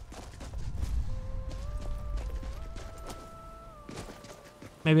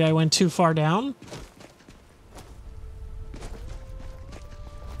 Maybe I went too far down?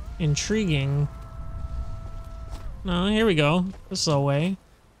 Intriguing. No, here we go. This is a way.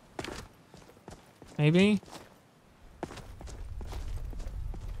 Maybe?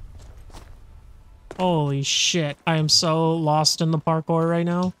 Holy shit. I am so lost in the parkour right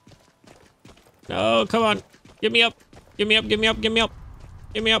now. No, come on. Get me up. Get me up, get me up, get me up.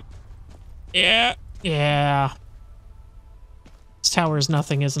 Get me up. Yeah. Yeah. This tower is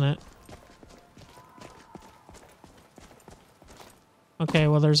nothing, isn't it? Okay,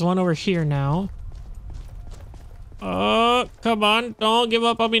 well, there's one over here now. Oh, come on. Don't give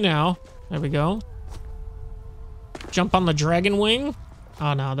up on me now. There we go. Jump on the dragon wing.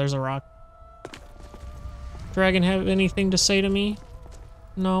 Oh, no, there's a rock. Dragon have anything to say to me?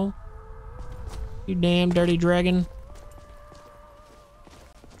 No. You damn dirty dragon.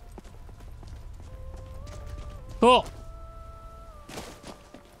 Cool.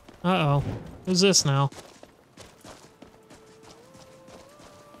 Uh-oh. Who's this now?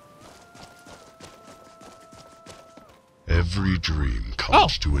 Every dream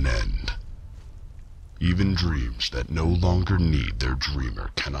comes to an end. Even dreams that no longer need their dreamer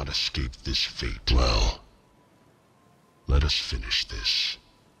cannot escape this fate. Well, let us finish this.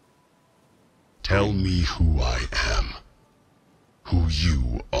 Tell me who I am. Who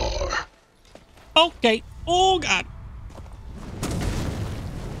you are. Okay. Oh, God.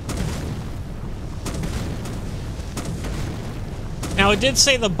 Now, it did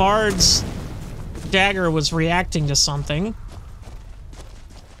say the bard's dagger was reacting to something.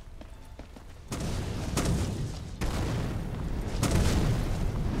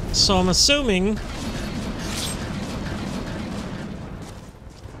 So I'm assuming...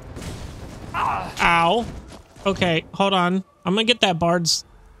 Ow. Okay, hold on. I'm gonna get that bard's...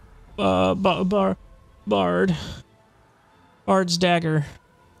 Bard's dagger.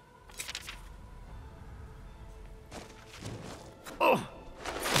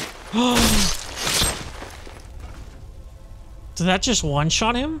 Did that just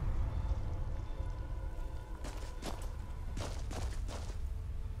one-shot him?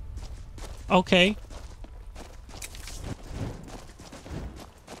 Okay.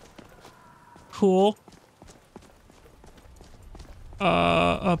 Cool.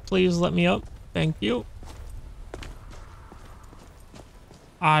 Please let me up. Thank you.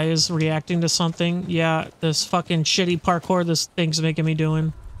 Eye is reacting to something. Yeah, this fucking shitty parkour this thing's making me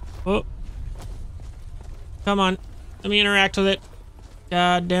doing. Oh. Come on. Let me interact with it.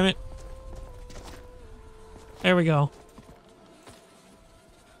 God damn it. There we go.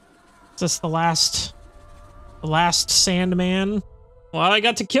 Is this the last Sandman? Well, I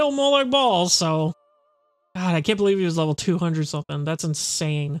got to kill Molar Ball, so God, I can't believe he was level 200 something. That's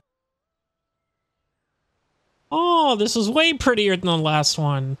insane. Oh, this is way prettier than the last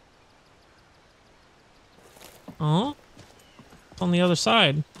one. Oh, it's on the other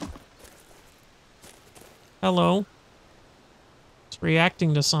side. Hello. It's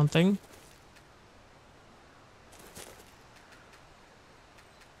reacting to something.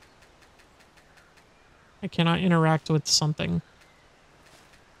 I cannot interact with something.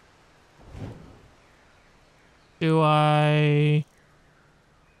 Do I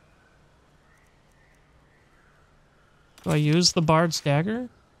use the Bard's Dagger?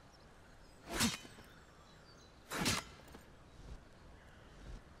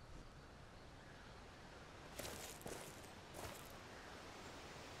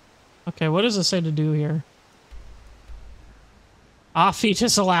 Okay, what does it say to do here? Ah,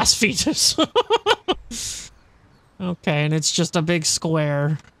 fetus, alas, fetus. Okay, and it's just a big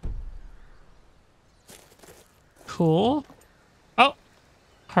square. Cool. Oh!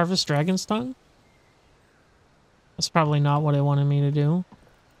 Harvest Dragon's Tongue? That's probably not what it wanted me to do.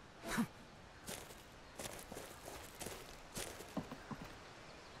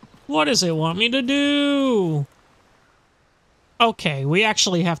 What does it want me to do? Okay, we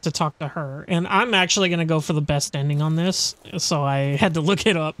actually have to talk to her. And I'm actually going to go for the best ending on this. So I had to look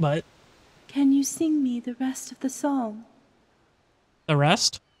it up, but... Can you sing me the rest of the song? The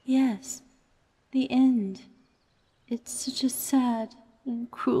rest? Yes. The end. It's such a sad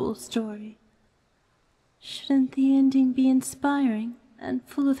and cruel story. Shouldn't the ending be inspiring and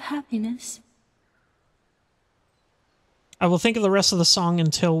full of happiness? I will think of the rest of the song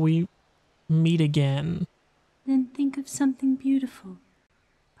until we meet again. Then think of something beautiful.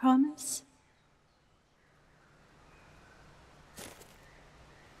 Promise?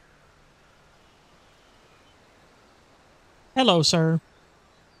 Hello, sir.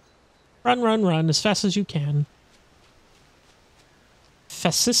 Run, run, run as fast as you can.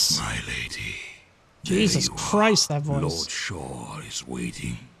 Fessus? My lady. Jesus Christ, that voice. Lord Shaw is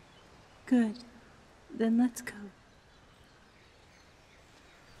waiting. Good. Then let's go.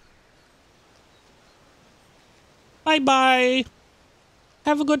 Bye-bye.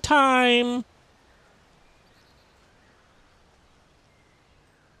 Have a good time.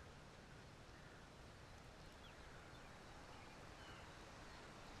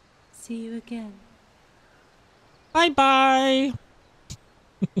 See you again. Bye-bye.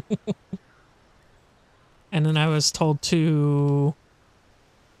 And then I was told to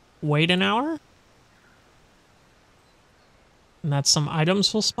wait an hour. And that some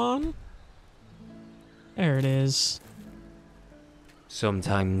items will spawn. There it is.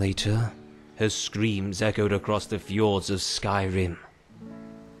 Sometime later, her screams echoed across the fjords of Skyrim.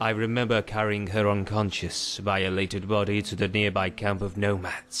 I remember carrying her unconscious, violated body to the nearby camp of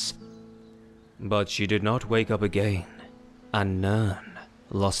nomads. But she did not wake up again, and Nern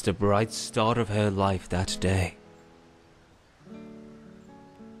lost a bright start of her life that day.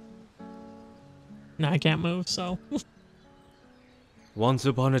 Now I can't move, so... Once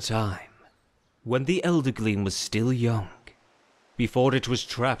upon a time, when the Elder Gleam was still young, before it was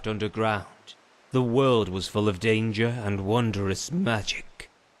trapped underground, the world was full of danger and wondrous magic.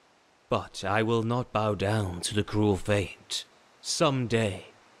 But I will not bow down to the cruel fate. Someday,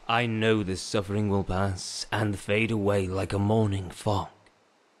 I know this suffering will pass and fade away like a morning fog.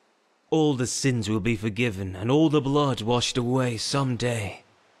 All the sins will be forgiven and all the blood washed away someday.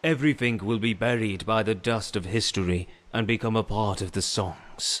 Everything will be buried by the dust of history and become a part of the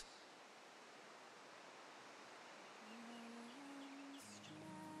songs.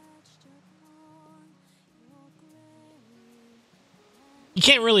 You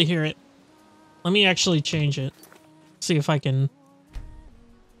can't really hear it. Let me actually change it. See if I can...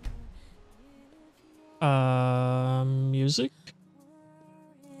 music?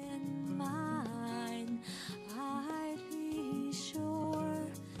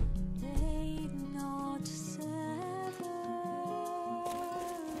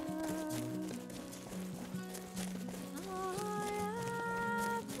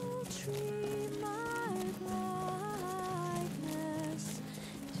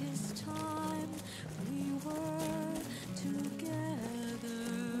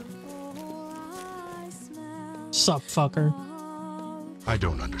 Sup, fucker? I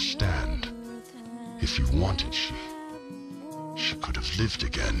don't understand. If you wanted, she could have lived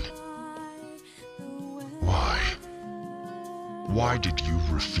again. Why? Why did you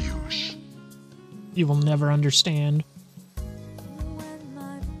refuse? You will never understand.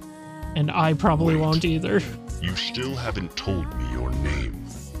 And I probably won't either. You still haven't told me your name.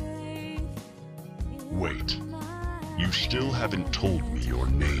 Wait. You still haven't told me your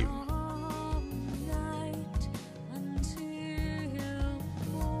name.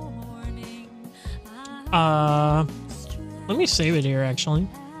 Let me save it here, actually.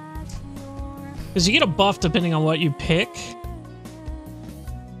 Because you get a buff depending on what you pick.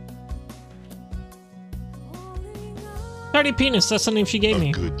 Party Penis, that's the name she gave me.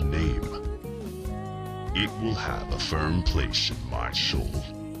 A good name. It will have a firm place in my soul.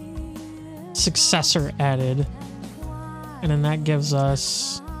 Successor added. And then that gives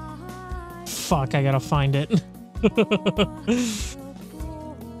us... Fuck, I gotta find it.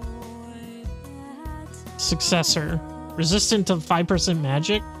 Successor. Resistant to 5%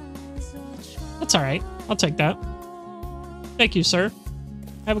 magic? That's alright. I'll take that. Thank you, sir.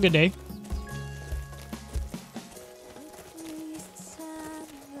 Have a good day.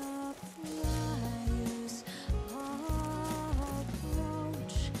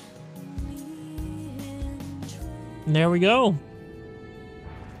 And there we go.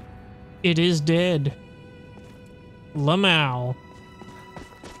 It is dead. Lamau.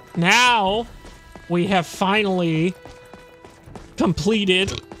 Now, we have finally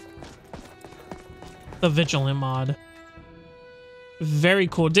completed the Vigilant mod. Very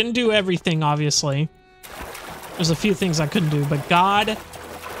cool. Didn't do everything, obviously. There's a few things I couldn't do, but god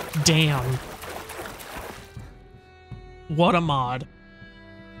damn. What a mod.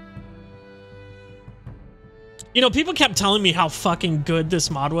 You know, people kept telling me how fucking good this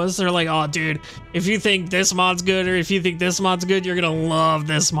mod was. They're like, oh, dude, if you think this mod's good or if you think this mod's good, you're gonna love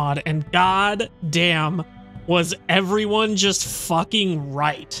this mod. And god damn, was everyone just fucking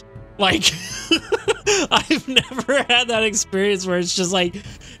right. Like, I've never had that experience where it's just like,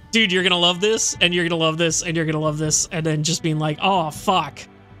 dude, you're gonna love this, and you're gonna love this, and you're gonna love this, and then just being like, oh, fuck.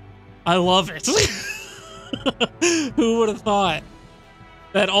 I love it. Who would have thought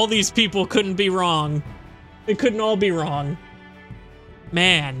that all these people couldn't be wrong? They couldn't all be wrong.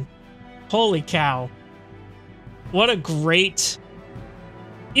 Man. Holy cow. What a great...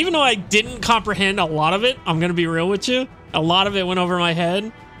 Even though I didn't comprehend a lot of it, I'm gonna be real with you, a lot of it went over my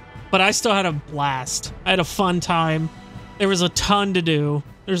head, but I still had a blast. I had a fun time. There was a ton to do.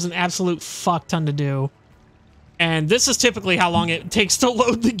 There's an absolute fuck ton to do. And this is typically how long it takes to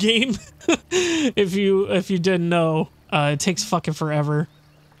load the game. If you didn't know, it takes fucking forever.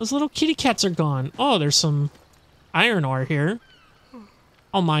 Those little kitty cats are gone. Oh, there's some iron ore here.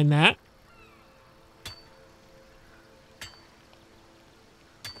 I'll mine that.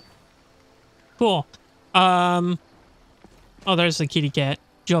 Cool. Oh, there's the kitty cat.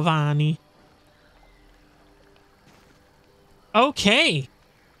 Giovanni. Okay.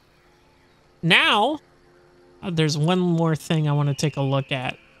 Now, there's one more thing I want to take a look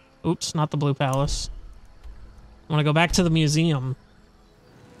at. Oops, not the Blue Palace. I want to go back to the museum.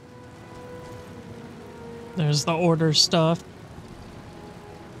 There's the order stuff.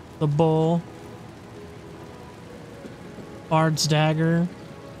 The bull. Bard's dagger.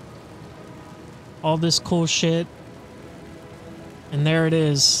 All this cool shit. And there it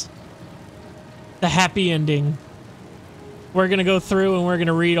is. The happy ending. We're gonna go through and we're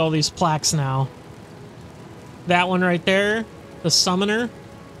gonna read all these plaques now. That one right there, the summoner.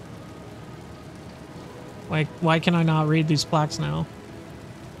 Why can I not read these plaques now?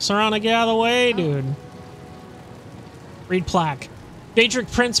 Serana, get out of the way, dude. Read plaque.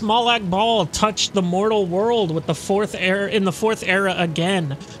 Daedric Prince Molag Bal touched the mortal world with the fourth era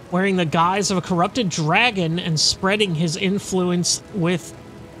again, wearing the guise of a corrupted dragon and spreading his influence with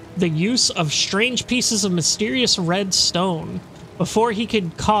the use of strange pieces of mysterious red stone. Before he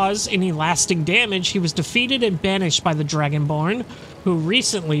could cause any lasting damage, he was defeated and banished by the Dragonborn, who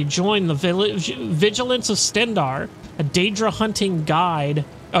recently joined the Vigilance of Stendarr, a Daedra hunting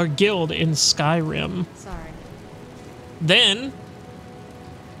guild in Skyrim. Sorry. Then,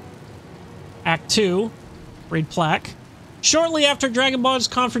 Act 2, read plaque. Shortly after Dragonborn's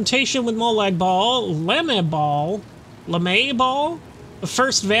confrontation with Molag Bal, Lemay Bal, the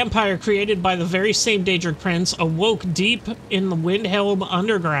first vampire created by the very same Daedric Prince, awoke deep in the Windhelm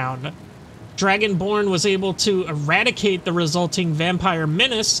underground. Dragonborn was able to eradicate the resulting vampire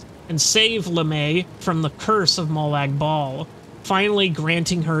menace and save Lemay from the curse of Molag Bal, finally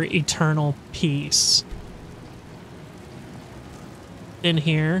granting her eternal peace. In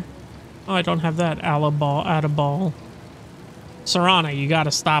here. Oh, I don't have that Adabal. Serana, you gotta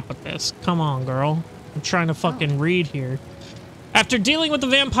stop with this. Come on, girl. I'm trying to fucking read here. After dealing with the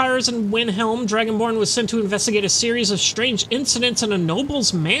vampires in Windhelm, Dragonborn was sent to investigate a series of strange incidents in a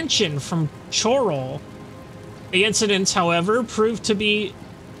noble's mansion from Chorrol. The incidents, however, proved to be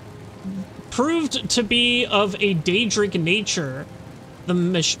of a Daedric nature. The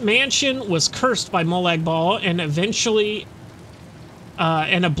mansion was cursed by Molag Bal and eventually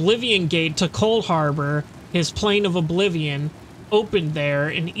an Oblivion Gate to Cold Harbor, his plane of Oblivion, opened there,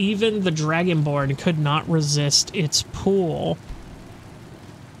 and even the Dragonborn could not resist its pull.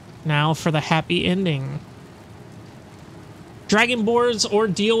 Now for the happy ending. Dragonborn's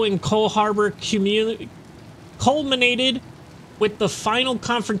ordeal in Coal Harbor culminated with the final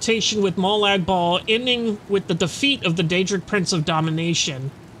confrontation with Molag Bal, ending with the defeat of the Daedric Prince of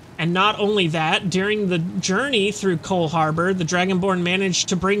Domination. And not only that, during the journey through Coal Harbor, the Dragonborn managed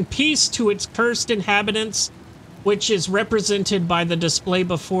to bring peace to its cursed inhabitants, which is represented by the display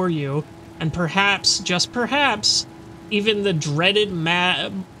before you, and perhaps, just perhaps, even the dreaded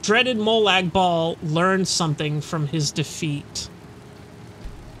Molag Bal learned something from his defeat.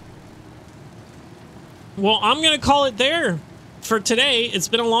 Well, I'm gonna call it there for today. It's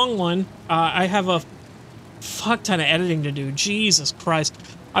been a long one. I have a fuck ton of editing to do. Jesus Christ.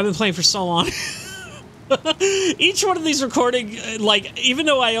 I've been playing for so long. Each one of these recording, like, even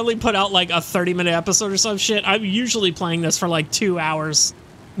though I only put out like a 30-minute episode or some shit, I'm usually playing this for like 2 hours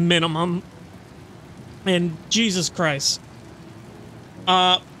minimum. And Jesus Christ.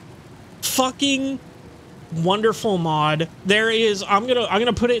 Fucking wonderful mod. There is, I'm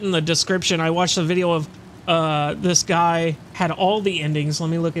gonna put it in the description. I watched a video of this guy had all the endings. Let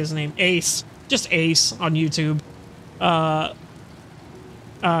me look at his name. Ace. Just Ace on YouTube.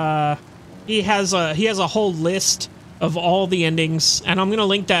 He has a whole list of all the endings, and I'm gonna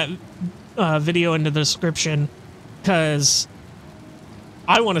link that video into the description because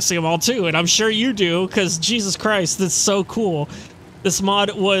I want to see them all too, and I'm sure you do, because Jesus Christ, that's so cool. This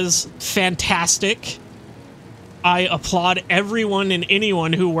mod was fantastic. I applaud everyone and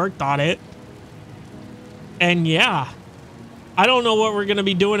anyone who worked on it. And yeah, I don't know what we're gonna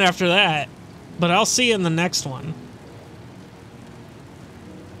be doing after that, but I'll see you in the next one.